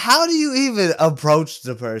how do you even approach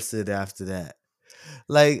the person after that?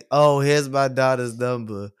 Like, oh, here's my daughter's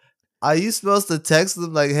number. Are you supposed to text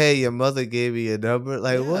them like, hey, your mother gave me a number?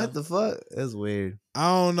 Like, what the fuck? That's weird. I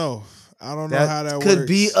don't know how that works. Could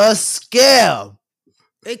be a scam.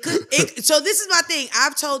 It could. So this is my thing.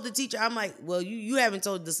 I've told the teacher, I'm like, well, you haven't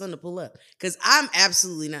told the son to pull up. Because I'm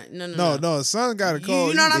absolutely not. No. The son got to call.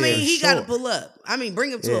 You know what I mean? He got to pull up. I mean,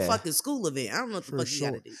 bring him to a fucking school event. I don't know what the fuck you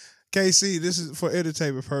got to do. KC, this is for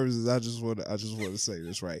entertainment purposes. I just want to say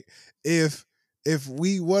this, right? If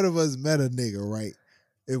one of us met a nigga, right?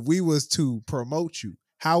 If we was to promote you,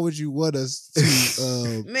 how would you want us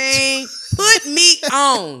to man, put me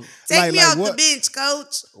on. Take me off the bench,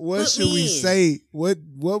 coach. What should we say? What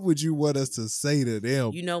would you want us to say to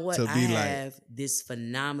them? You know what? I have this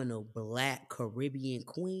phenomenal black Caribbean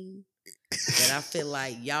queen that I feel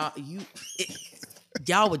like y'all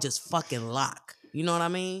would just fucking lock. You know what I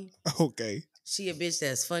mean? Okay. She a bitch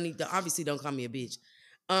that's funny. Obviously, don't call me a bitch.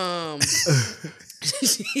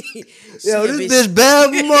 Yo, this bitch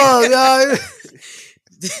bad mug, y'all.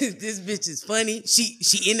 This bitch is funny. She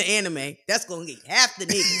in the anime. That's gonna get half the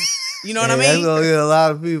niggas. You know what I mean? That's gonna get a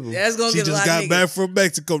lot of people. That's gonna get a lot of niggas. She just got back from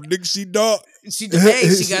Mexico, nigga. She dark. She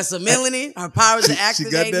got some melanin. Her powers are activated.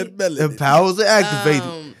 She got that melanin. Her powers are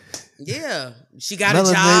activated. Yeah, she got a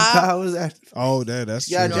job. Powers oh, that's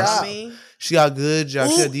true. You know what I mean? She got a good job.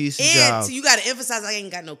 She got a decent job. So you got to emphasize I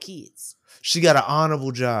ain't got no kids. She got an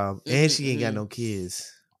honorable job, and she ain't got no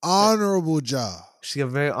kids. Honorable job. She got a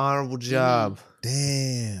very honorable job.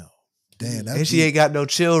 Damn. And she ain't got no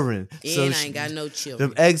children. And I ain't got no children.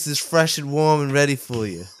 Them eggs is fresh and warm and ready for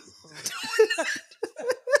you.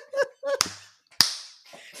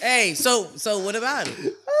 Hey, so what about it?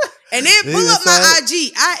 And then pull up my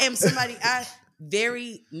IG. I am somebody, I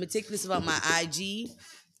very meticulous about my IG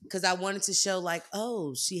because I wanted to show like,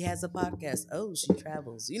 oh, she has a podcast. Oh, she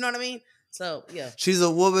travels. You know what I mean? So, yeah. She's a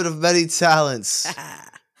woman of many talents.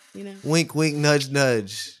 You know? Wink, wink, nudge,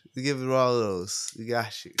 nudge. We give her all those. We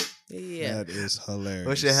got you. Yeah. That is hilarious.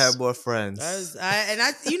 Wish I had more friends.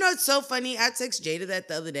 You know, it's so funny. I text Jada that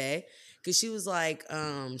the other day because she was like,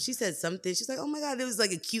 she said something. She's like, oh my God, there was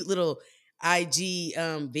like a cute little IG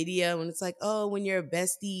video. And it's like, oh, when your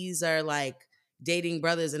besties are like dating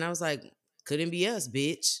brothers. And I was like, couldn't be us,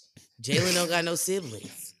 bitch. Jalen don't got no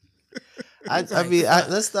siblings.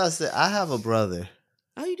 Let's not say, I have a brother.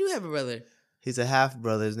 Oh, you do have a brother. He's a half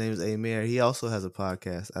brother. His name is Amir. He also has a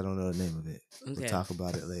podcast. I don't know the name of it. Okay. We'll talk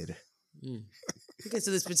about it later. Okay,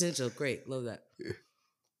 so there's potential. Great. Love that.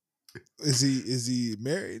 Is he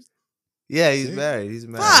married? Yeah, he's married. He's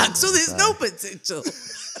married. Fuck, so there's no potential.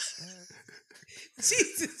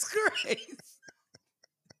 Jesus Christ.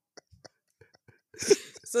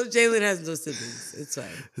 So Jalen has no siblings. It's fine.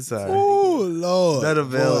 It's all right. Oh, Lord. Not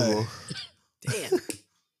available. Damn.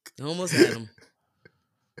 Almost had him.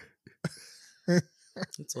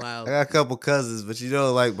 It's wild. I got a couple cousins, but you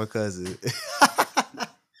don't like my cousin.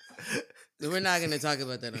 We're not gonna talk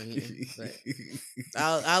about that on here. But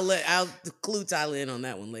I'll clue Tyler in on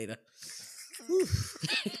that one later.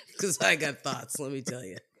 Because I got thoughts, let me tell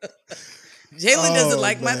you. Jalen doesn't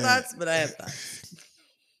like my thoughts, but I have thoughts.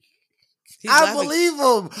 I believe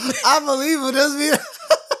him. Doesn't mean.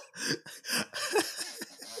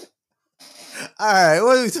 All right,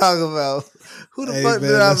 what are we talking about? Who the fuck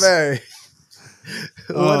did I marry?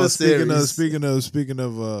 Speaking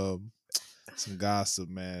of some gossip,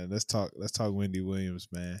 man. Let's talk Wendy Williams,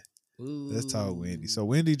 man. Ooh. Let's talk Wendy. So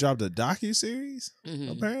Wendy dropped a docuseries,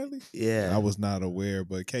 apparently. Yeah. I was not aware,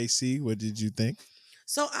 but KC, what did you think?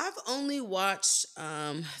 So I've only watched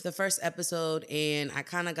the first episode, and I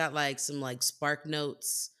kind of got like some like spark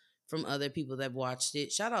notes from other people that watched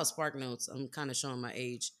it. Shout out Spark Notes. I'm kind of showing my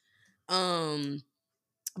age.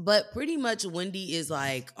 But pretty much Wendy is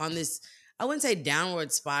like on this, I wouldn't say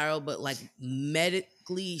downward spiral, but like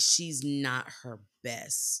medically, she's not her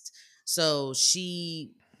best. So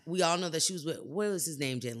we all know that she was with, what was his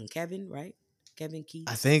name, Jalen? Kevin, right? Kevin Keith?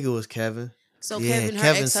 I think it was Kevin. So Kevin,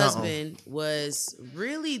 her ex-husband, was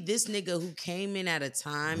really this nigga who came in at a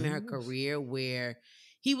time in her career where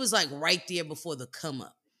he was like right there before the come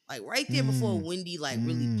up. Like right there before Wendy like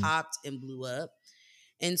really popped and blew up.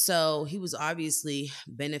 And so he was obviously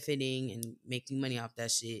benefiting and making money off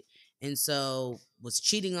that shit. And so was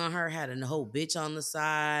cheating on her, had a whole bitch on the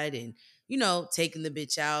side and, you know, taking the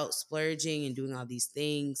bitch out, splurging and doing all these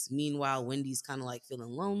things. Meanwhile, Wendy's kind of like feeling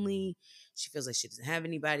lonely. She feels like she doesn't have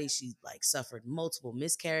anybody. She like suffered multiple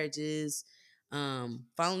miscarriages.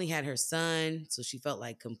 Finally had her son. So she felt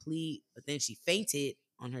like complete, but then she fainted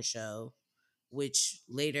on her show, which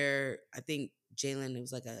later, I think Jalen, it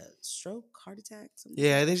was like a stroke, heart attack. Something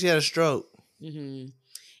I think she had a stroke. Mm-hmm.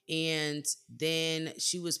 And then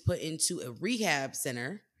she was put into a rehab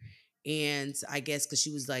center. And I guess because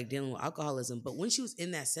she was like dealing with alcoholism. But when she was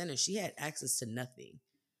in that center, she had access to nothing.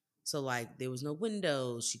 So like there was no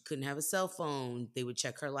windows. She couldn't have a cell phone. They would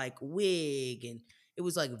check her like wig. And it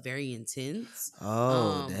was like very intense.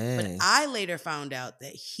 Oh, dang. But I later found out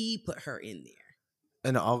that he put her in there.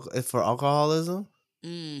 And for alcoholism?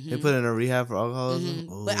 Mm-hmm. They put her in a rehab for alcoholism?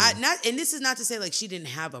 Mm-hmm. But and this is not to say like she didn't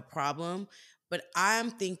have a problem, but I'm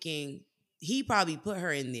thinking he probably put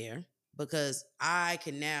her in there because I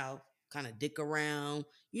can now kind of dick around,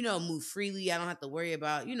 you know, move freely. I don't have to worry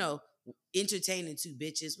about, you know, entertaining two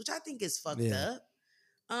bitches, which I think is fucked up.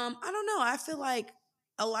 I don't know. I feel like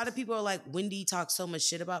a lot of people are like, Wendy talks so much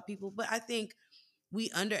shit about people, but I think we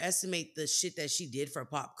underestimate the shit that she did for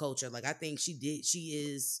pop culture. Like I think she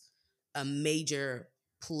is a major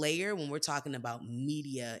player when we're talking about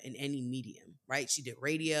media in any medium, right? She did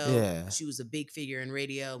radio. Yeah. She was a big figure in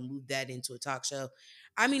radio, moved that into a talk show.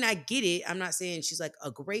 I mean, I get it. I'm not saying she's like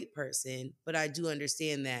a great person, but I do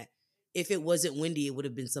understand that if it wasn't Wendy, it would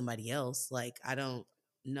have been somebody else. Like, I don't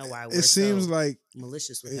know why we're It seems so like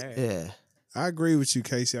malicious with her. Yeah. I agree with you,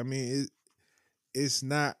 Casey. I mean, it's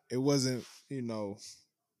not. It wasn't.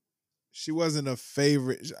 She wasn't a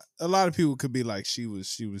favorite. A lot of people could be like she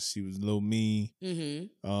was a little mean.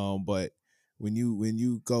 Mm-hmm. But when you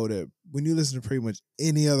listen to pretty much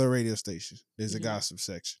any other radio station, there's a gossip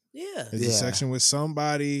section. Yeah. There's a section where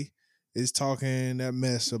somebody is talking that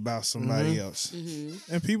mess about somebody else,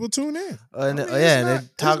 and people tune in. And they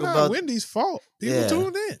talk about Wendy's fault. People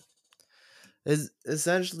tuned in. It's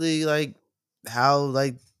essentially like how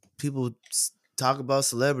like people talk about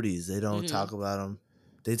celebrities. They don't talk about them.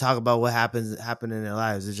 They talk about what happened in their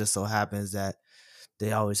lives. It just so happens that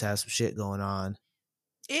they always have some shit going on.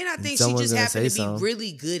 And I think she just happened to be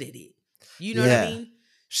really good at it. You know what I mean?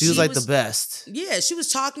 She was like the best. Yeah, she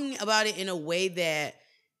was talking about it in a way that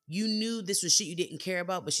you knew this was shit you didn't care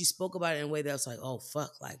about, but she spoke about it in a way that was like, oh,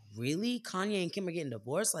 fuck, like, really? Kanye and Kim are getting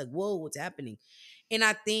divorced? Like, whoa, what's happening? And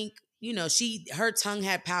I think, her tongue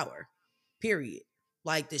had power, period.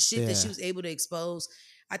 Like, the shit that she was able to expose.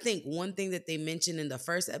 I think one thing that they mentioned in the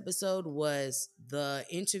first episode was the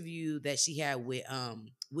interview that she had with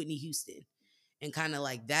Whitney Houston, and kind of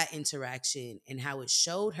like that interaction and how it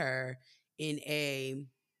showed her in a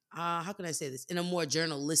how can I say this, in a more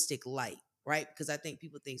journalistic light, right? Because I think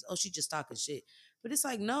people think, oh, she just talking shit, but it's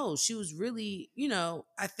like, no, she was really,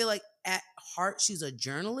 I feel like at heart she's a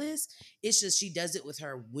journalist. It's just she does it with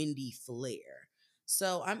her windy flair.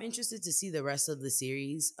 So I'm interested to see the rest of the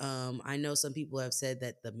series. I know some people have said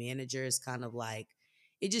that the manager is kind of like,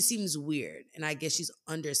 it just seems weird. And I guess she's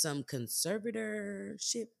under some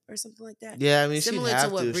conservatorship or something like that. Yeah, I mean, similar she'd have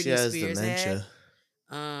to what to. Britney She has Spears dementia.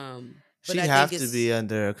 had. She'd have to be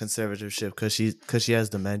under a conservatorship because she has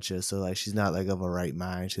dementia. So like she's not like of a right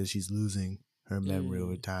mind because she's losing her memory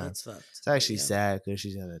over time. That's fucked. It's actually sad because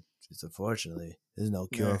it's unfortunately there's no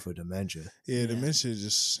cure for dementia. Yeah, dementia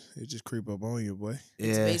just creep up on you, boy.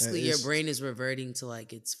 It's basically your brain is reverting to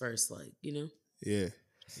like its first, Yeah. Yeah.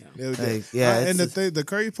 And the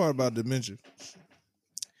crazy part about dementia,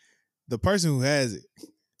 the person who has it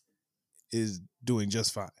is doing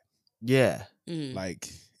just fine. Yeah. Like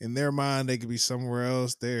in their mind, they could be somewhere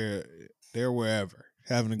else. They're wherever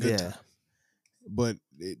having a good time. But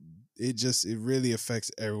it really affects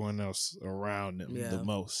everyone else around them the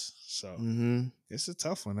most. So it's a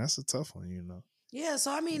tough one. That's a tough one, Yeah,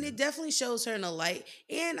 so I mean, it definitely shows her in a light,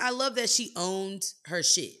 and I love that she owned her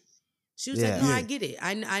shit. She was like, no, I get it.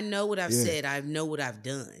 I know what I've said. I know what I've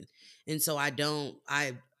done. And so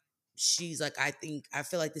she's like, I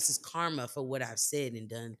feel like this is karma for what I've said and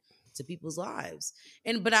done to people's lives.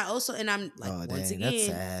 But I'm like, once again, that's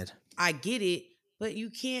sad. I get it, but you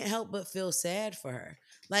can't help but feel sad for her.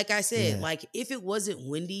 Like I said, like if it wasn't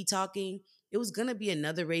Wendy talking, it was going to be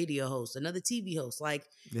another radio host, another TV host. Like,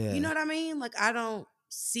 you know what I mean? Like, I don't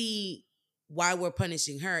see why we're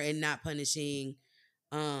punishing her and not punishing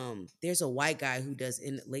there's a white guy who does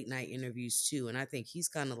late night interviews too, and I think he's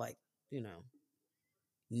kind of like,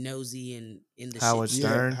 nosy and in the Howard shit.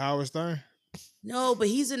 Stern. Howard Stern? No, but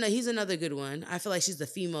he's another good one. I feel like she's the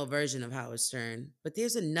female version of Howard Stern. But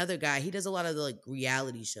there's another guy. He does a lot of the like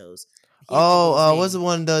reality shows. What's the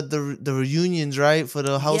one the reunions, right, for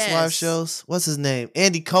the housewife shows? What's his name?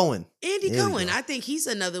 Andy Cohen. Andy Cohen. I think he's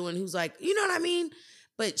another one who's like, you know what I mean?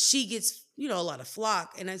 But she gets, a lot of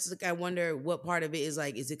flock. And it's like, I wonder what part of it is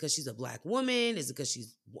like, is it because she's a black woman? Is it because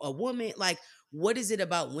she's a woman? Like, what is it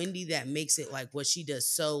about Wendy that makes it like what she does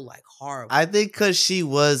so like horrible? I think because she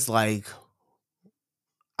was like,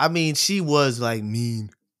 she was like mean.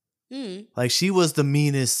 Like she was the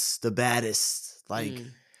meanest, the baddest. Like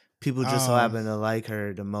people just so happen to like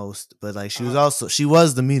her the most. But like she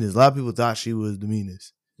was the meanest. A lot of people thought she was the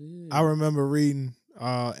meanest. I remember reading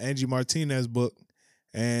Angie Martinez's book.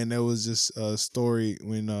 And there was just a story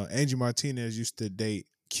when Angie Martinez used to date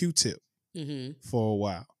Q-Tip for a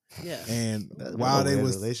while. Yeah. And while they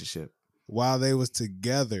was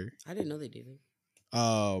together, I didn't know they did it.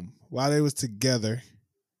 While they was together,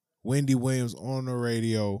 Wendy Williams on the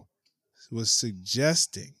radio was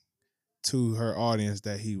suggesting to her audience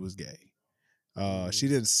that he was gay. She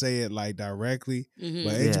didn't say it like directly, but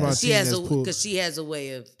Angie Martinez because she has a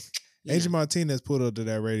way of. Angie Martinez pulled up to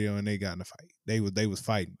that radio and they got in a fight. They was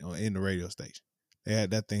fighting in the radio station.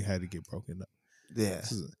 That thing had to get broken up. Yeah,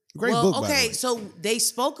 this is a great book. Okay, so they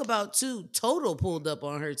spoke about too. Total pulled up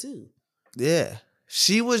on her too. Yeah,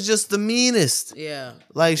 she was just the meanest. Yeah,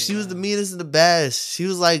 like she was the meanest and the baddest. She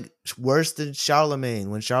was like worse than Charlemagne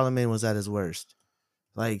when Charlemagne was at his worst.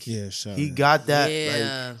 Like he got that.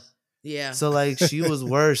 Yeah. Like, Yeah. So like she was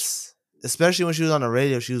worse, especially when she was on the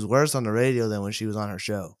radio. She was worse on the radio than when she was on her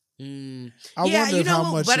show. I wonder you know how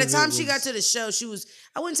what? much By the of time it she got was- to the show, she was,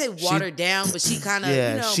 I wouldn't say watered down, but she kind of,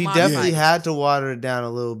 she modified definitely it. had to water it down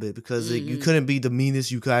a little bit because like, you couldn't be the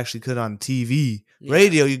meanest you could on TV. Yeah.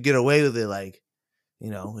 Radio, you get away with it, like,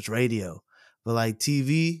 it's radio. But like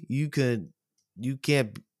TV, you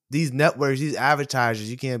can't. These networks, these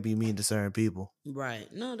advertisers, you can't be mean to certain people. Right.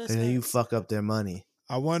 No, that's. And then you fuck up their money.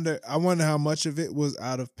 I wonder how much of it was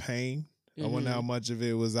out of pain. I wonder how much of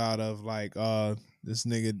it was out of like, this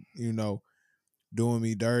nigga, doing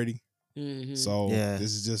me dirty. So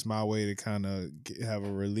this is just my way to kind of have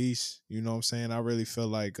a release. You know what I'm saying? I really feel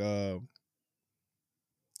like,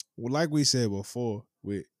 like we said before,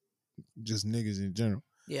 with just niggas in general.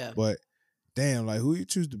 Yeah. But damn, like who you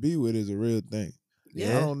choose to be with is a real thing.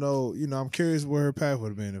 Yeah. I don't know. I'm curious where her path would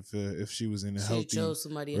have been if she was in a healthy chose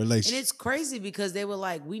somebody relationship. And it's crazy because they were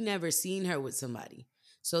like, we never seen her with somebody.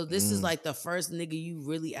 So this is like the first nigga you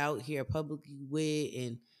really out here publicly with,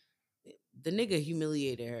 and the nigga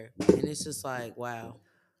humiliated her. And it's just like, wow.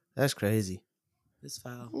 That's crazy. It's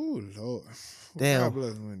foul. Oh Lord. Damn. God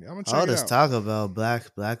bless Wendy. I'm gonna check All it this out. talk about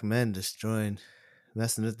black men destroying,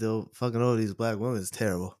 messing with fucking over these black women is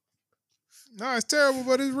terrible. No, it's terrible,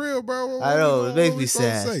 but it's real, bro. I know, it makes me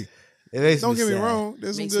sad. Don't get me wrong.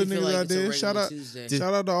 There's some good niggas out there. Shout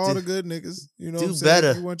out to all the good niggas. You know what I'm saying?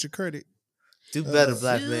 Better. You want your credit. Do better,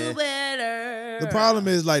 black man. Do better. The problem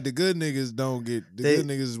is like the good niggas don't get good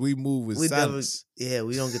niggas. We move with silence.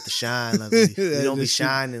 We don't get the shine. Like we don't be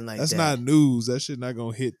shining like that. That's not news. That shit not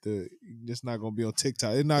gonna hit it's not gonna be on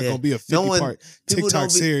TikTok. It's not gonna be a 50-part TikTok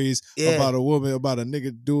series about a woman, about a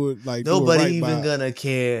nigga doing like nobody do it right even gonna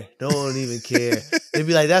care. No one even care. They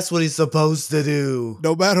be like, that's what he's supposed to do.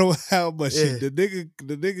 No matter how much shit, the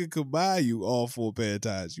nigga could buy you all 4 pair of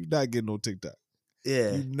ties. You not getting no TikTok.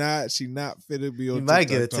 Yeah, she not finna be on. You might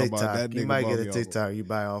get a TikTok. You might get a TikTok. You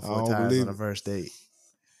buy all 4 ties on the first date.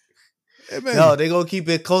 Hey, no, they gonna keep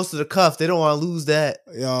it close to the cuff. They don't want to lose that.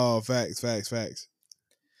 Yo, facts.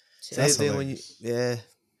 Same thing when you,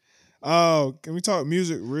 Oh, can we talk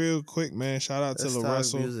music real quick, man? Shout out to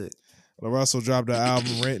LaRussell. LaRussell dropped the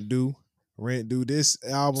album Rent Due. This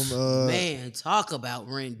album, man, talk about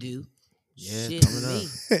Rent Due. Yeah, shit coming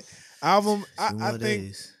up. Album, I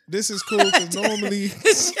think this is cool because normally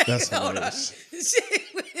that's hilarious.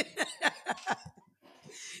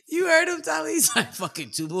 You heard him, Tyler? He's like, fucking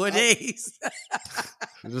 2 more days.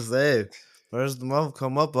 Just say, first of the month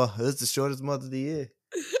come up. It's the shortest month of the year.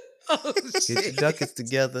 Oh, Get your ducats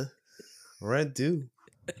together. Rent due.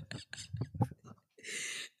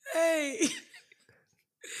 Hey.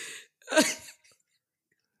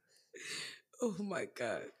 Oh my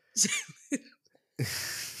God.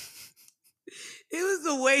 It was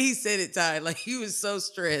the way he said it, Ty. Like he was so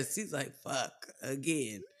stressed. He's like, fuck,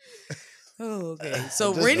 again. Oh, okay.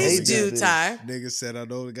 So rent is due, Ty. Nigga said I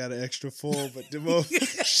know we got an extra 4, but the most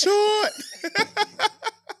short.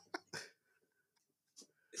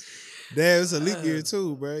 Damn, it's a leap year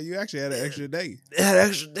too, bro. You actually had an extra day. Had an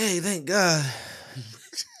extra day, thank God.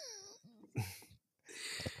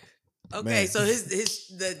 Okay, Man. so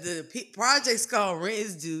the project's called Rent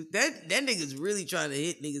is Due. That nigga's really trying to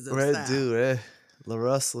hit niggas up. Rent due, right?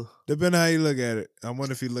 LaRussell. Depending on how you look at it. I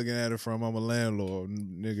wonder if you're looking at it from I'm a landlord.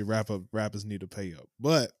 Nigga, rappers need to pay up.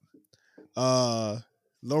 But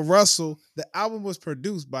LaRussell, the album was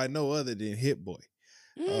produced by no other than Hit Boy.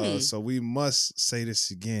 So we must say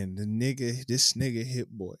this again. This nigga Hit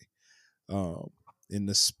Boy, in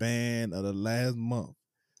the span of the last month,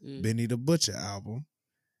 Benny the Butcher album,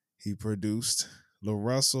 he produced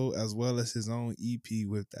LaRussell as well as his own EP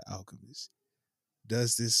with The Alchemist.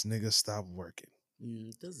 Does this nigga stop working?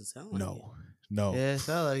 It doesn't sound like it. No. Yeah, it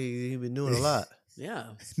sounds like he been doing a lot. Yeah.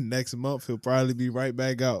 Next month, he'll probably be right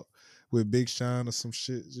back out with Big Sean or some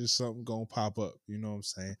shit. Just something gonna pop up. You know what I'm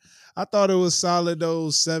saying? I thought it was solid,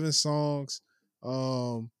 those 7 songs.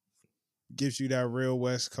 Gives you that real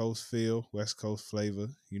West Coast feel, West Coast flavor.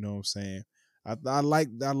 You know what I'm saying? I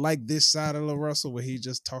like this side of LaRussell where he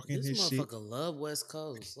just talking this his shit. This motherfucker love West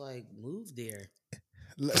Coast. Like, move there.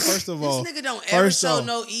 First of all, this nigga don't ever show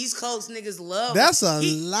no East Coast niggas love. That's a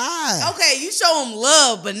lie. Okay, you show them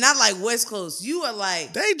love, but not like West Coast. You are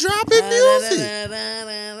like they dropping music.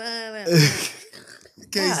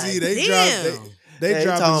 KC, they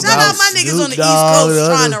dropping. Shout out my niggas on the East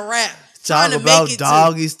Coast trying to rap. Talk about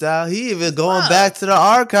doggy style. He even going back to the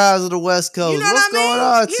archives of the West Coast. You know What's what I mean? going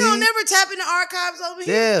on, He T? don't never tap in the archives over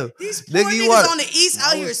here. Damn. These poor niggas on the East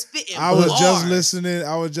out here spitting. I was just listening.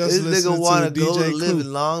 This nigga want to go DJ live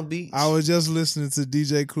in Long Beach. I was just listening to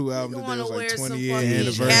DJ Clue album today. It was like 20 year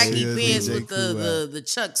anniversary. Khaki pants with the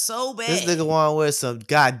Chuck so bad. This nigga want to wear some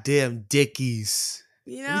goddamn Dickies.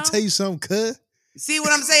 You know? Let me tell you something, cuz. See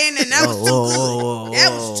what I'm saying? And that was too good.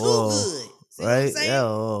 That was too good. See right? What I'm saying?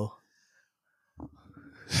 Yeah.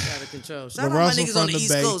 Out of control. Shout out my niggas on the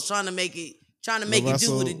East Coast trying to make it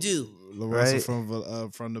do what it do.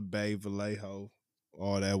 LaRussell from the Bay, Vallejo,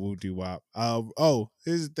 all that whoopty wop.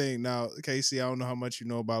 Here's the thing. Now, Casey, I don't know how much you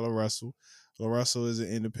know about LaRussell. LaRussell is an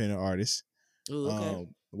independent artist. Ooh, okay.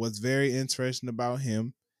 What's very interesting about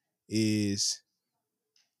him is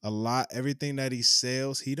everything that he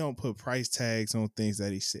sells, he don't put price tags on things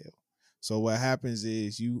that he sells. So what happens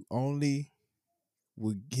is he'll only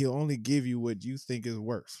give you what you think is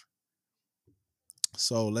worth.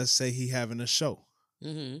 So let's say he having a show.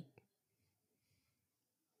 Mm-hmm.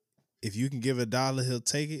 If you can give $1, he'll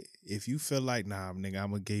take it. If you feel like, nah, nigga,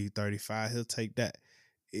 I'm gonna give you 35, he'll take that.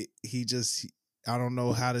 I don't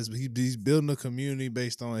know how this. He's building a community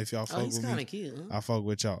based on if y'all fuck with me. He's kind of cute. Huh? I fuck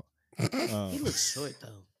with y'all. He looks short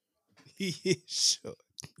though. He is short.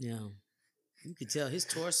 Yeah, you could tell his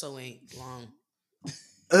torso ain't long.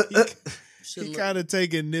 He kind of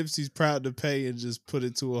taking Nipsey's Proud to Pay and just put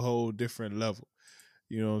it to a whole different level.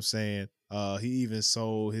 You know what I'm saying? He even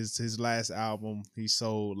sold his last album. He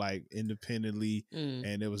sold like independently,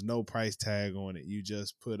 and there was no price tag on it. You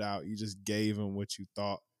just gave him what you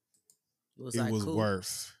thought it was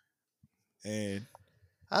worth. And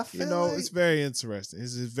I feel it's very interesting.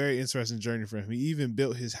 It's a very interesting journey for him. He even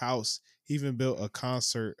built his house. He even built a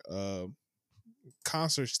concert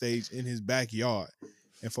stage in his backyard.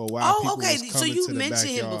 And for a while, people was coming so you to the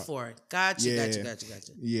mentioned backyard. him before. Gotcha.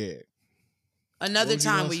 Yeah. Another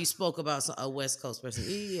time where you spoke about a West Coast person.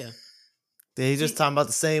 Yeah. He just talking about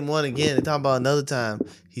the same one again. They talking about another time.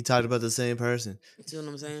 He talked about the same person. See what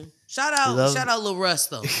I'm saying? Shout out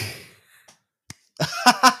LaRussell.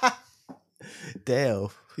 Damn.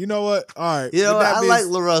 You know what? All right. You know what? I like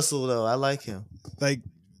LaRussell though. I like him. Like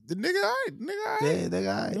the nigga, all right. Yeah,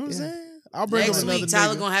 nigga, all right. You know what I'm saying? I'll bring Next him another week,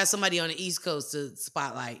 Tyler nigga. gonna have somebody on the East Coast to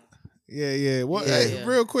spotlight. Yeah. Well, hey,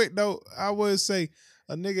 real quick though, I would say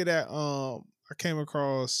a nigga that I came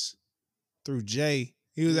across through Jay.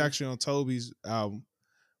 He was actually on Toby's album,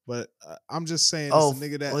 but I'm just saying, a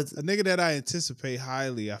nigga that I anticipate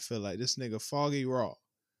highly. I feel like this nigga Foggy Raw.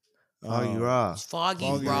 Foggy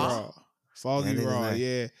Raw.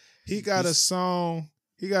 Yeah, he got a song.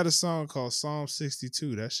 He got a song called Psalm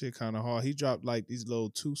 62. That shit kind of hard. He dropped like these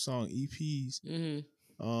little 2-song EPs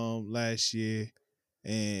last year,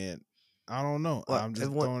 and I don't know. I'm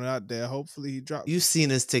just throwing it out there. Hopefully he drops. You've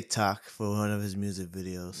seen his TikTok for one of his music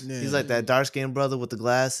videos. Yeah. He's like that dark-skinned brother with the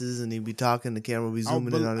glasses, and he be talking, the camera be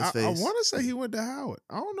zooming in on his face. I want to say he went to Howard.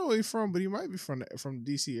 I don't know where he's from, but he might be from the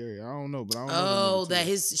DC area. I don't know, but I don't know. That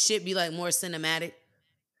his shit be like more cinematic.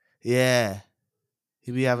 Yeah.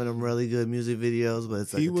 He be having them really good music videos, but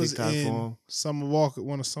it's like a TikTok form.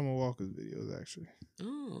 One of Summer Walker's videos, actually.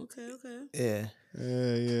 Oh, okay. Yeah.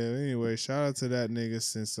 Yeah. Anyway, shout out to that nigga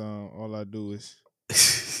since all I do is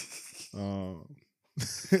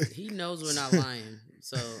he knows we're not lying.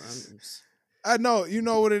 So I know, you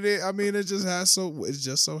know what it is. I mean, it just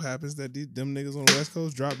so happens that them niggas on the West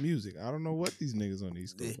Coast drop music. I don't know what these niggas on the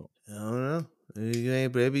East Coast I don't know.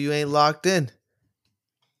 Maybe you ain't locked in.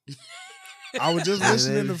 I was just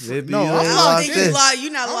listening to. No, I don't think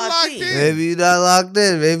you're not locked in. Maybe you're not locked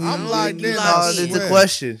in. Maybe I'm locked in. It's a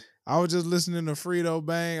question. I was just listening to Frito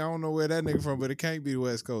Bang. I don't know where that nigga from, but it can't be the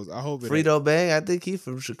West Coast. I hope it. Frito Bang. I think he's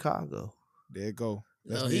from Chicago. There you go.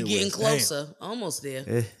 No, he getting closer. Damn. Almost there.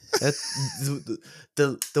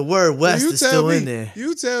 The word West is still in there.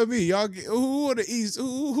 You tell me, y'all. Who on the East?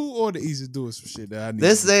 Who on the East is doing some shit that I need?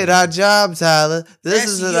 This ain't our job, Tyler. This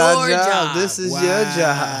isn't our job. This is your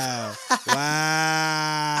job. Wow.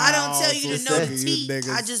 I don't tell you to know the T.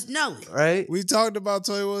 I just know it. Right? We talked about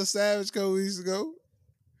 21 Savage a couple weeks ago.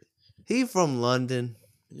 He from London.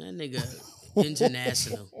 That nigga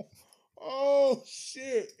international. Oh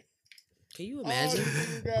shit. Can you imagine?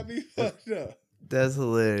 You got me fucked up. That's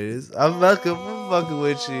hilarious. I'm fucking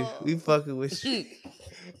with you. We fucking with you.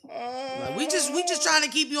 Like, we just trying to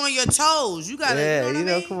keep you on your toes. You gotta, you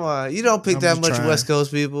know, come on. You don't pick that much West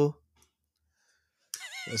Coast people.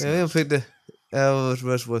 You don't pick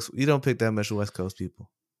You don't pick that much West Coast people.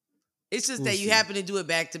 It's just that you happen to do it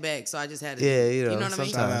back to back, so I just had to. Yeah, you know what I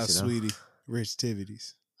mean. Shout out, sweetie, Rich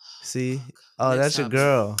Tivities. See, that's your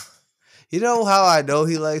girl. You know how I know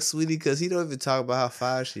he likes Sweetie? Because he don't even talk about how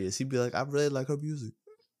fine she is. He'd be like, I really like her music.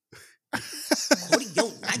 Cody,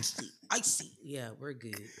 yo, nicely. Icy. Yeah, we're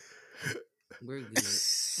good. We're good.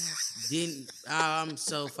 I'm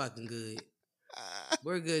so fucking good.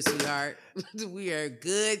 We're good, sweetheart. We are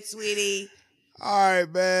good, sweetie. All right,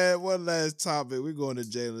 man. One last topic. We're going to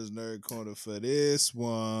Jalen's Nerd Corner for this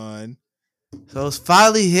one. So it's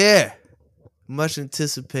finally here. Much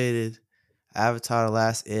anticipated Avatar The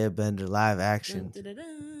Last Airbender live action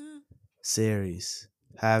series.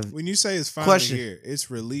 When you say it's finally here,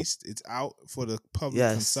 it's released, it's out for the public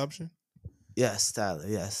consumption? Yes, Tyler,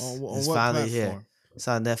 yes. On it's what finally platform? Here. It's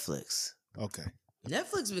on Netflix. Okay.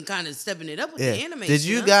 Netflix been kind of stepping it up with the animation. Did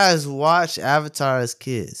you guys watch Avatar as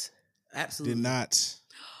kids? Absolutely. Did not.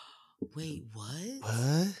 Wait, what?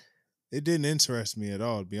 What? It didn't interest me at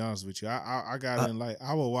all, to be honest with you. I got in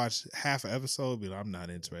I would watch half an episode, but I'm not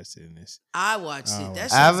interested in this. I watched it.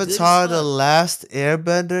 That Avatar The Last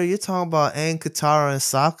Airbender? You're talking about Aang, Katara, and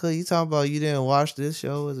Sokka? You talking about you didn't watch this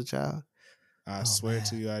show as a child? I swear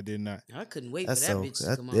to you, I did not. I couldn't wait for that bitch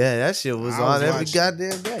to come on. Yeah, that shit was on every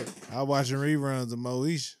goddamn day. I was watching reruns of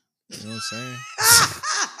Moesha. You know what I'm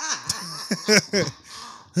saying?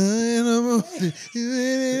 Oh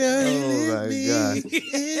my God.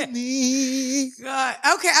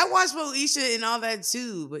 Okay, I watched Moesha and all that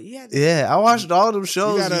too, but I watched all them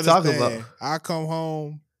shows you talk about. I come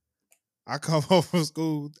home from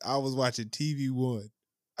school, I was watching TV One.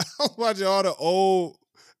 I was watching all the old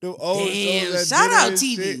shows. Shout out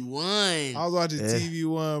TV One. I was watching TV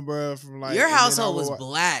One, bro. From your household was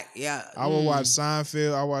black. Yeah, I would watch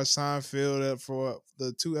Seinfeld. I watched Seinfeld for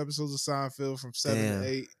the 2 episodes of Seinfeld from 7 to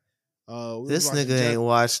 8. This nigga ain't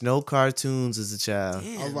watched no cartoons as a child.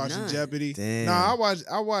 I was watching Jeopardy. Damn. Nah,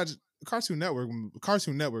 I watched Cartoon Network.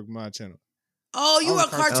 Cartoon Network, my channel. Oh, you were a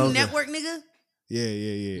Cartoon Network nigga?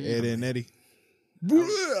 Yeah. Ed and Eddie.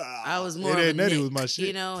 I was more Ed of a and Eddie Nick, was my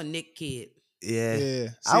shit. a Nick kid. Yeah. See,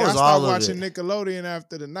 I started watching Nickelodeon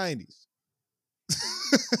after the 90s.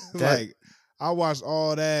 I watched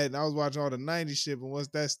all that, and I was watching all the 90s shit, but once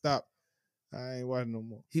that stopped, I ain't watching no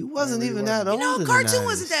more. He wasn't even that old. Cartoon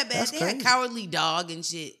wasn't that bad. They had Cowardly Dog and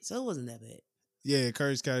shit, so it wasn't that bad. Yeah,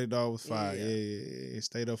 Courage Cowardly Dog was fire. Yeah.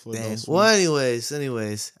 Stayed up for those. Well, anyways,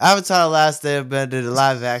 Avatar: The Last Airbender, the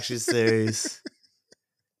live action series.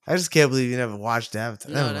 I just can't believe you never watched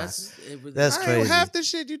Avatar. No, that's crazy. Half the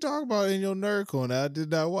shit you talk about in your nerd corner, I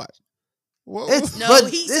did not watch. This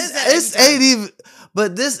ain't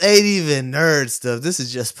even nerd stuff. This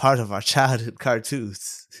is just part of our childhood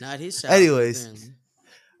cartoons. Not his childhood. Anyways,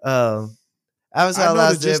 Avatar: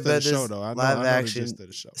 Last Airbender live action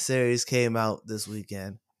series came out this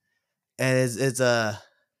weekend, and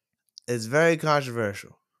it's very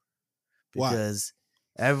controversial because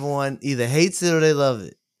everyone either hates it or they love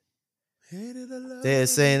it. They're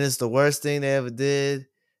saying it's the worst thing they ever did.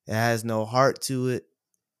 It has no heart to it.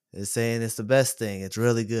 They're saying it's the best thing. It's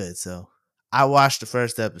really good. So I watched the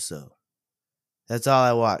first episode. That's all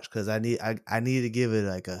I watched because I need to give it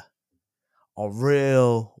like a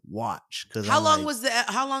real watch. How long is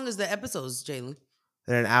the episodes, Jalen?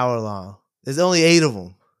 They're an hour long. There's only 8 of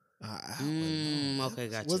them. Okay,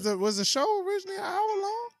 gotcha. Was the show originally an hour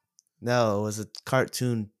long? No, it was a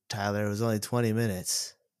cartoon, Tyler. It was only 20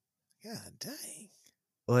 minutes. God dang.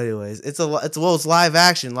 Well, anyways, it's live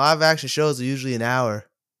action. Live action shows are usually an hour.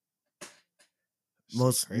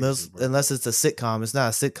 Most unless it's a sitcom. It's not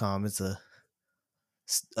a sitcom. It's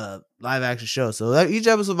a live action show. So each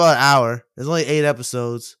episode about an hour. There's only 8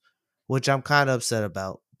 episodes, which I'm kind of upset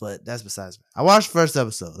about, but that's besides me. I watched the first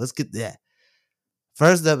episode. Let's get that.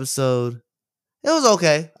 First episode, it was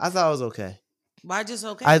okay. I thought it was okay. Why just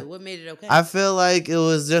okay? What made it okay? I feel like it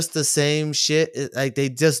was just the same shit. Like they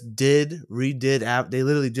just they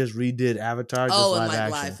literally just redid Avatar. Oh, just in like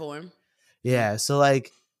action. live form. Yeah, so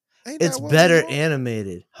like it's better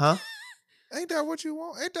animated, huh? Ain't that what you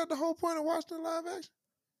want? Ain't that the whole point of watching the live action?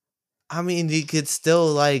 I mean, you could still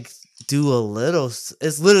like do a little.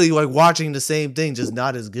 It's literally like watching the same thing, just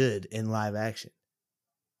not as good in live action.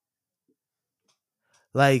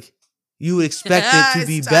 Like. You would expect it to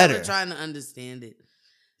be better. Trying to understand it.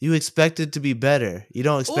 You expect it to be better. You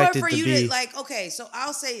don't expect it to be. Or for you to like, okay, so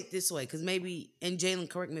I'll say it this way, because maybe, and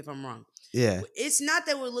Jalen, correct me if I'm wrong. Yeah. It's not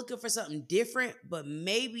that we're looking for something different, but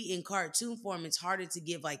maybe in cartoon form, it's harder to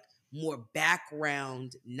give like more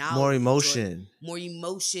background knowledge. More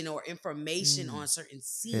emotion or information on certain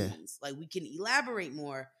scenes. Yeah. Like we can elaborate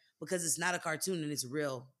more because it's not a cartoon and it's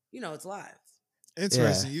real. It's live.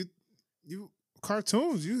 Interesting. Yeah.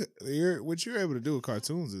 cartoons, what you're able to do with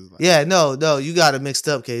cartoons is like no, you got it mixed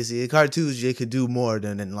up, Casey. In cartoons, you could do more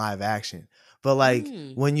than in live action. But like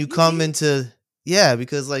when you come into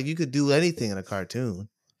because like you could do anything in a cartoon.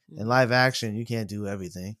 In live action, you can't do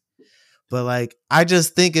everything. But like I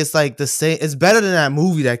just think it's like the same. It's better than that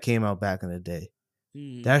movie that came out back in the day.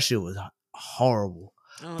 That shit was horrible.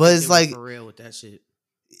 But it's like for real with that shit.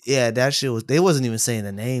 Yeah, that shit was. They wasn't even saying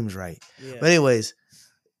the names right. Yeah. But anyways,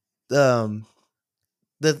 the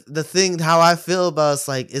thing how I feel about it's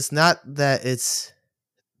like it's not that it's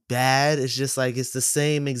bad. It's just like it's the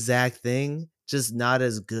same exact thing, just not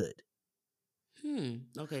as good.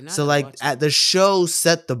 Okay. So like at the show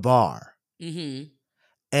set the bar, and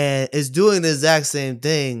it's doing the exact same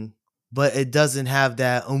thing, but it doesn't have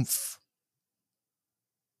that oomph.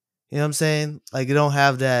 You know what I'm saying? Like it don't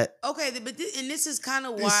have that. Okay, but this is kind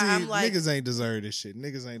of why I'm like niggas ain't deserve this shit.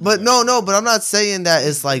 Niggas ain't. But no. But I'm not saying that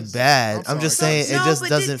it's like bad. I'm just saying it just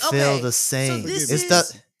doesn't feel the same. So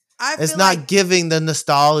it's not giving the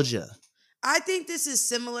nostalgia. I think this is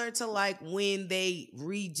similar to like when they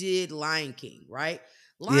redid Lion King, right?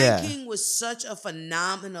 Lion King was such a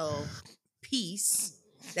phenomenal piece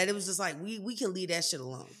that it was just like we can leave that shit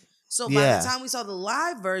alone. So by the time we saw the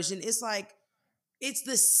live version, it's like it's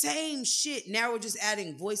the same shit. Now we're just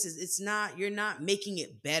adding voices. It's not, you're not making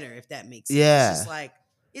it better, if that makes sense. Yeah. It's just like,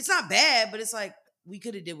 it's not bad, but it's like, we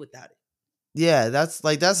could have did without it. Yeah, that's how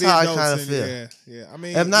I kind of feel. Yeah. I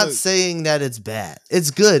mean, I'm not saying that it's bad.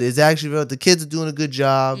 It's good. It's actually real. The kids are doing a good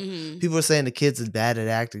job. People are saying the kids are bad at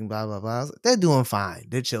acting, blah, blah, blah. They're doing fine.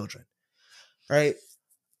 They're children. Right?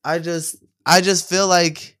 I just feel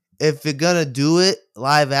like if you're going to do it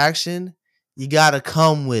live action, you got to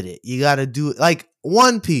come with it. You got to do it. Like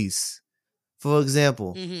One Piece, for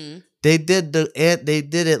example. They did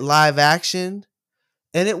it live action,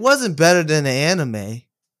 and it wasn't better than the anime,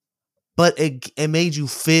 but it made you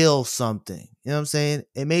feel something. You know what I'm saying?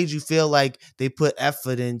 It made you feel like they put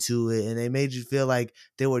effort into it, and they made you feel like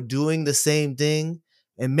they were doing the same thing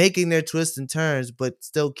and making their twists and turns, but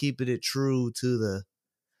still keeping it true to the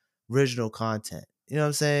original content. You know what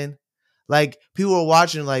I'm saying? Like people were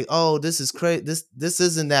watching like, oh, this is crazy. This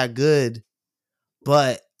isn't that good,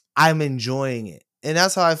 but I'm enjoying it. And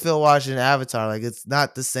that's how I feel watching Avatar. Like it's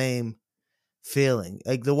not the same feeling.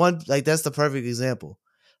 Like that's the perfect example.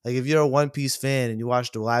 Like if you're a One Piece fan and you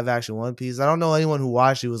watch the live action One Piece, I don't know anyone who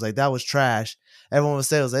watched it was like, that was trash. Everyone would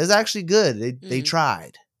say it was like, it's actually good. They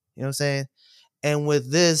tried. You know what I'm saying? And with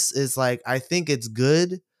this, it's like, I think it's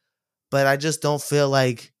good, but I just don't feel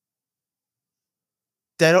like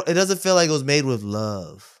it doesn't feel like it was made with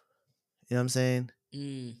love. You know what I'm saying?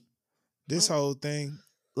 This whole thing.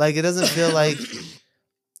 Like it doesn't feel like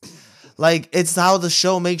it's how the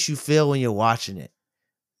show makes you feel when you're watching it.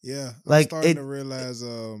 Yeah. I'm like starting to realize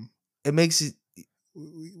it makes you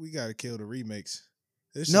we gotta kill the remakes.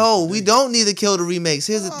 No, we don't need to kill the remakes.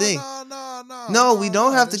 Here's the thing. No, we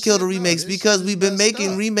don't have to kill the remakes because we've been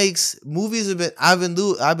making remakes. Movies have been. I've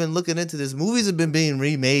been looking into this. Movies have been being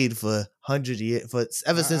remade for 100 years,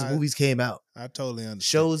 ever since movies came out. I totally understand.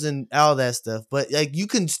 Shows and all that stuff, but like you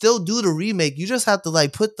can still do the remake. You just have to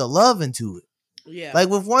like put the love into it. Yeah. Like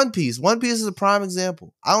with One Piece. One Piece is a prime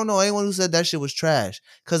example. I don't know anyone who said that shit was trash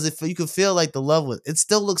because if you could feel like the love it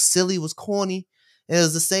still looks silly, was corny, and it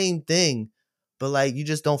was the same thing. But like you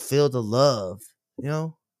just don't feel the love, you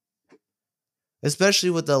know? Especially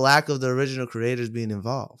with the lack of the original creators being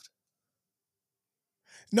involved.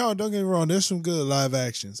 No, don't get me wrong. There's some good live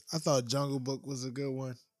actions. I thought Jungle Book was a good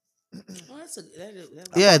one.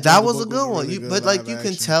 That was a good one. But like you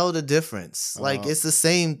can tell the difference. Like it's the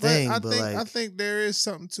same thing. I think there is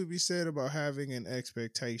something to be said about having an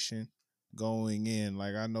expectation going in.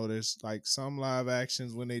 Like I know there's like some live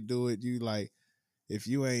actions when they do it, you like, if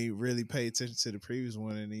you ain't really pay attention to the previous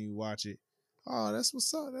one and then you watch it, oh, that's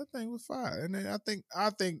what's up. That thing was fire. And then I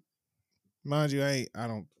think, mind you, I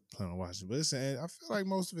don't plan on watching, but I feel like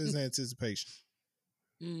most of it is anticipation.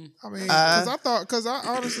 I mean, because I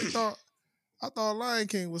honestly thought Lion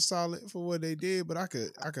King was solid for what they did, but I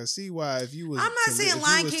could see why if you was. I'm not saying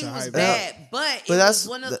Lion King was bad, but it was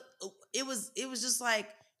one of it was just like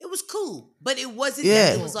it was cool, but it wasn't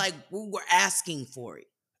that it was like we were asking for it.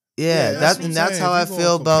 Yeah, that's how I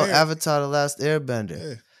feel about Avatar: The Last Airbender.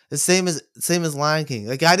 Yeah. The same as Lion King.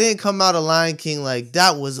 Like I didn't come out of Lion King like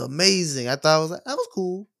that was amazing. I thought that was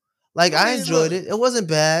cool. Like I enjoyed it. It wasn't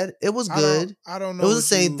bad. It was good. I don't know. It was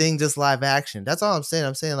the same thing, just live action. That's all I'm saying.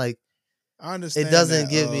 I'm saying like I understand. It doesn't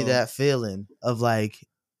give me that feeling of like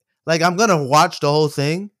I'm gonna watch the whole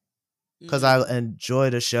thing because I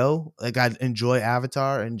enjoy the show. Like I enjoy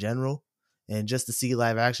Avatar in general, and just to see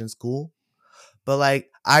live action's cool. But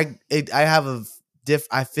like I have a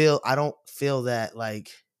I don't feel that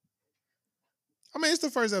like. I mean, it's the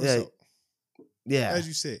first Yeah. episode. Yeah. As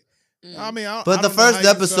you said. I mean, but the first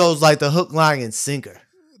episode's like the hook, line, and sinker.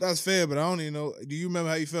 That's fair, but I don't even know. Do you remember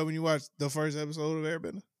how you felt when you watched the first episode of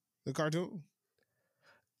Airbender, the cartoon?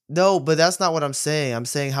 No, but that's not what I'm saying. I'm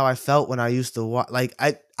saying how I felt when I used to watch. Like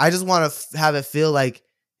I just want to have it feel like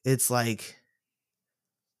it's like,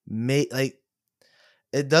 like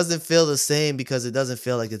it doesn't feel the same because it doesn't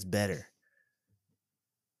feel like it's better.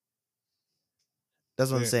 That's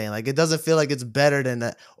what I'm saying. Like it doesn't feel like it's better than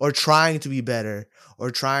that, or trying to be better, or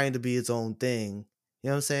trying to be its own thing. You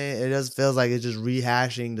know what I'm saying? It just feels like it's just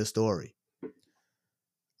rehashing the story.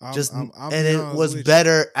 And it was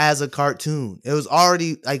better as a cartoon. It was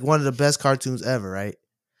already like one of the best cartoons ever, right?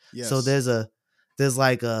 Yes. So there's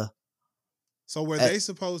like a. So were they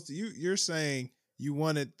supposed to? You're saying you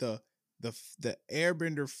wanted the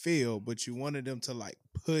Airbender feel, but you wanted them to like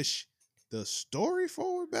push the story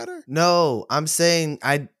forward better? No, I'm saying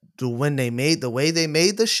the way they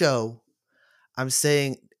made the show, I'm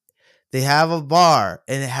saying they have a bar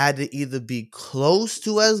and it had to either be close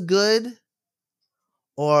to as good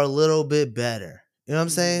or a little bit better. You know what I'm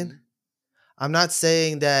saying? I'm not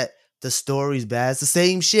saying that the story's bad. It's the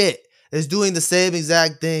same shit. It's doing the same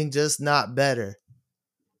exact thing, just not better.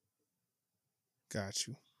 Got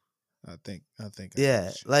you. I think. Yeah,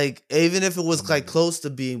 like even if it was like close to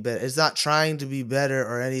being better, it's not trying to be better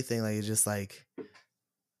or anything. Like it's just like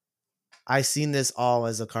I seen this all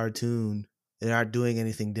as a cartoon. They're not doing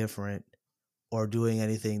anything different or doing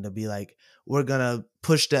anything to be like, we're gonna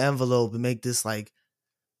push the envelope and make this like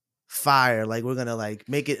fire. Like we're gonna like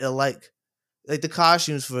make it like the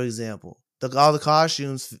costumes, for example. All the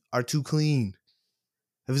costumes are too clean.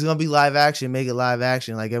 If it's gonna be live action, make it live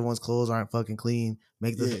action. Like everyone's clothes aren't fucking clean.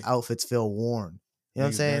 Make the outfits feel worn. You know what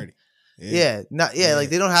I'm saying? Yeah. Like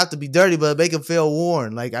they don't have to be dirty, but make them feel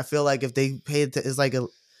worn. Like I feel like if they paid, it's like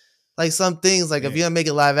some things. Like if you're gonna make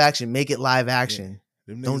it live action, make it live action.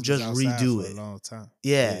 Don't just redo it. For a long time.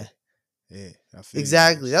 Yeah. I feel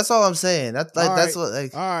exactly. That's all I'm saying. That's like that's what.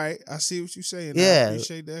 Like, all right, I see what you're saying. Yeah, I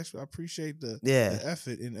appreciate that. I appreciate the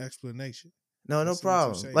effort in explanation. No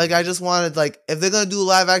problem. Like I just wanted, like, if they're gonna do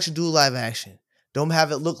live action, do live action. Don't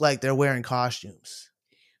have it look like they're wearing costumes.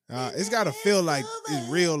 It's gotta feel like it's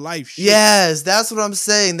real life shit. Yes, that's what I'm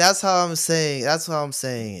saying. That's how I'm saying. That's how I'm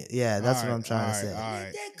saying it. Yeah, that's what I'm trying to say. All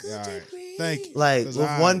right. Thank you. Like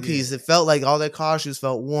with One Piece, it felt like all their costumes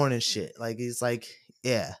felt worn and shit. Like it's like,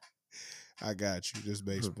 yeah. I got you. Just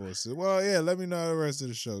baseball. Well, yeah. Let me know how the rest of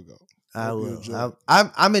the show go. I will.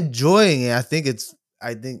 I'm enjoying it. I think,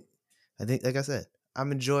 like I said,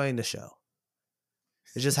 I'm enjoying the show.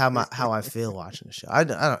 It's just how I feel watching the show. I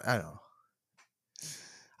don't know.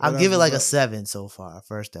 I'll give it like a 7 so far.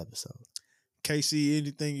 First episode. KC,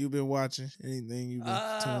 anything you've been watching? Anything you've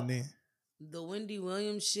been tuning in? The Wendy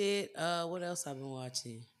Williams shit. What else I've been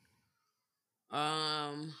watching?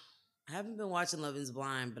 I haven't been watching Love Is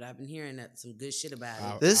Blind, but I've been hearing some good shit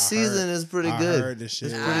about it. This season is pretty good. I heard this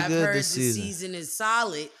shit. I've heard this season is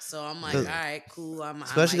solid, so I'm like, all right, cool.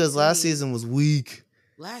 Especially because last season was weak.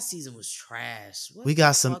 Last season was trash. We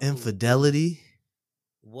got some infidelity.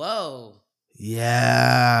 Whoa.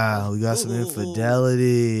 Yeah, we got some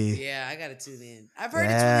infidelity. Yeah, I gotta tune in. I've heard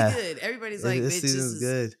it's really good. Everybody's like, this season's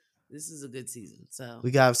good. This is a good season. So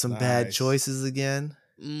we got some bad choices again.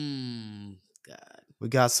 God. We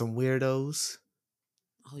got some weirdos.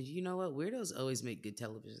 Oh, you know what? Weirdos always make good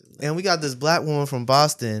television. And we got this black woman from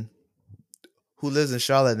Boston who lives in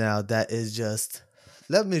Charlotte now that is just,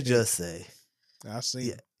 let me just say. I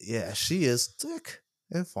see. Yeah, she is thick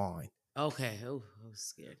and fine. Okay. Oh, I was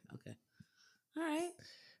scared. Okay. All right.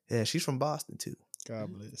 Yeah, she's from Boston too.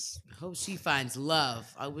 God bless. I hope she finds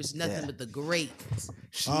love. I wish nothing but the great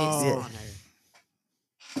mix on her.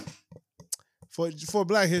 For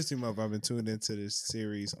Black History Month, I've been tuned into this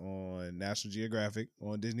series on National Geographic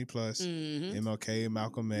on Disney Plus. MLK,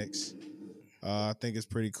 Malcolm X. I think it's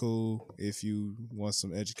pretty cool if you want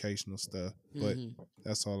some educational stuff. But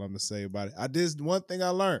that's all I'm gonna say about it. One thing I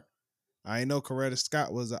learned. I ain't know Coretta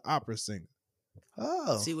Scott was an opera singer.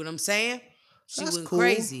 Oh, see what I'm saying? She went cool.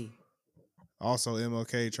 crazy. Also,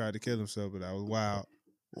 MLK tried to kill himself, but that was wild.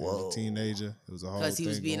 He was a teenager. It was a whole thing. Because he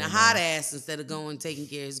was being a hot ass instead of going taking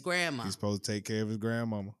care of his grandma. He's supposed to take care of his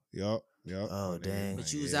grandmama. Yup. Oh, dang.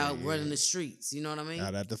 But you was out running the streets. You know what I mean?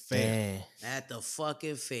 Not at the fair. Dang. At the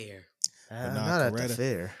fucking fair. Not at the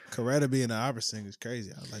fair. Coretta being an opera singer is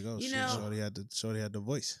crazy. I was like, oh shit, Shorty had the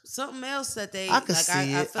voice. Something else that they I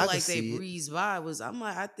feel like they breezed by was I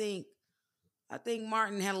think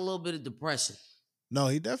Martin had a little bit of depression. No,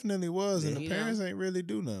 he definitely was, and the parents ain't really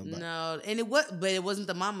do nothing about it. No, and it wasn't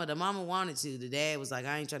the mama. The mama wanted to. The dad was like,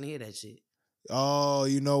 I ain't trying to hear that shit. Oh,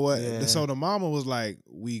 you know what? Yeah. So the mama was like,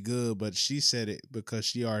 "We good," but she said it because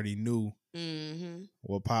she already knew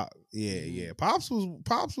what Pop. Yeah. Pops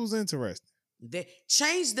was interested. They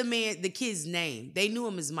changed the kid's name. They knew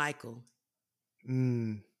him as Michael.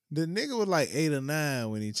 The nigga was like 8 or 9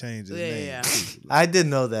 when he changed his name. Yeah. I did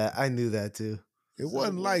know that. I knew that too. It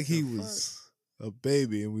wasn't like he was a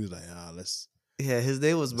baby and we was like, let's. Yeah, his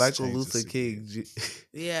name was Michael Luther King.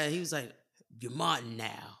 Yeah, he was like, "You're Martin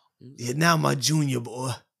now." You're now my junior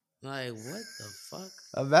boy. Like, what the fuck?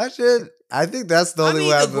 Imagine. I think that's the only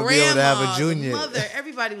way I would be able to have a junior. The mother,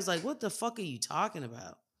 everybody was like, "What the fuck are you talking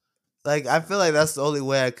about?" Like, I feel like that's the only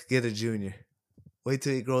way I could get a junior. Wait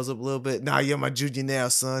till he grows up a little bit. Nah, you're my junior now,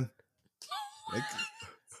 son.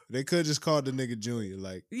 They could just call the nigga junior,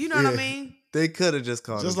 like, you know what I mean. They could have just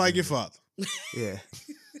called just him like junior. your father. Yeah.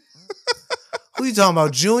 Who you talking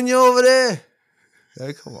about, Junior over there?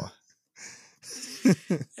 Hey, come on.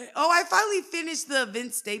 Oh, I finally finished the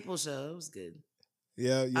Vince Staples show. It was good.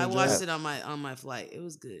 Yeah, I watched it on my flight. It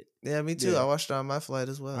was good. Yeah, me too. Yeah. I watched it on my flight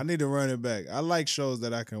as well. I need to run it back. I like shows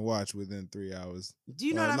that I can watch within 3 hours. Do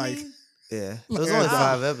you know what I mean? Yeah, it was only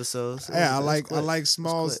 5 episodes. Yeah, I like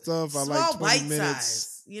small stuff. I like 20 bite minutes.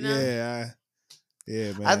 size, you know?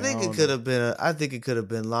 Yeah, man. I think it could have been. I think it could have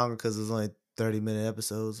been longer because it was only 30-minute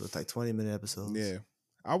episodes. It's like 20-minute episodes. Yeah,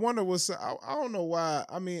 I wonder what's. I don't know why.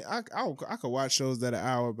 I mean, I could watch shows that an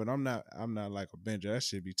hour, but I'm not like a binger. That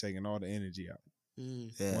should be taking all the energy out.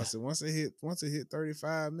 Yeah. Once it hit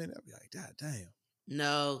 35 minutes, I'll be like, God damn.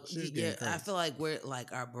 No, yeah, I feel like we're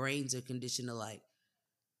like our brains are conditioned to like,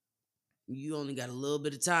 you only got a little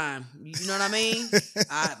bit of time. You know what I mean?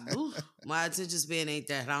 My attention span ain't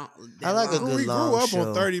that. I like long. a good We long grew up show.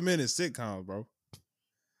 on 30-minute sitcoms, bro.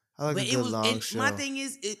 I like But a good long show. My thing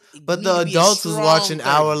is, but the adults was watching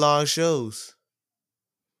hour-long shows.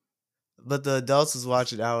 Yeah,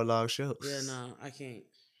 no, I can't.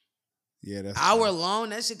 Yeah, that's hour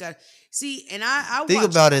long. That shit got and I think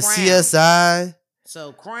watched about it. Crown. CSI.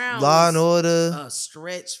 So Crown, Law and Order, a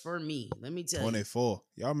stretch for me. Let me tell 24.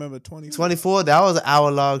 Y'all remember 24? 24. That was an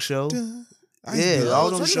hour-long show. Yeah,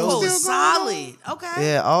 all them shows was solid.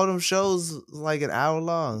 Okay. Yeah, all them shows was like an hour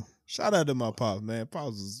long. Shout out to my pops, man.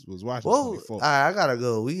 Pops was watching Whoa, 24. all right, I gotta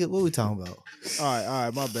go. What we talking about? All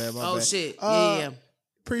right, my bad. Oh shit, yeah.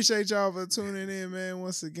 Appreciate y'all for tuning in, man.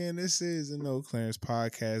 Once again, this is the No Clearance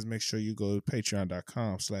Podcast. Make sure you go to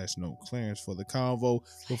patreon.com/NoClearance for the convo,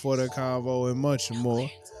 before the convo, and much more.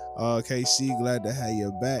 KC, glad to have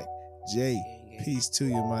you back. Jay, peace to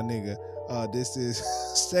you, my nigga. This is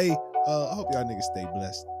stay. I hope y'all niggas stay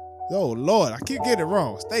blessed. Oh Lord, I keep getting it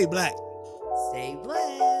wrong. Stay black. Stay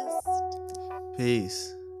blessed.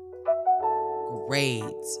 Peace. Great.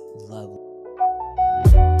 Love.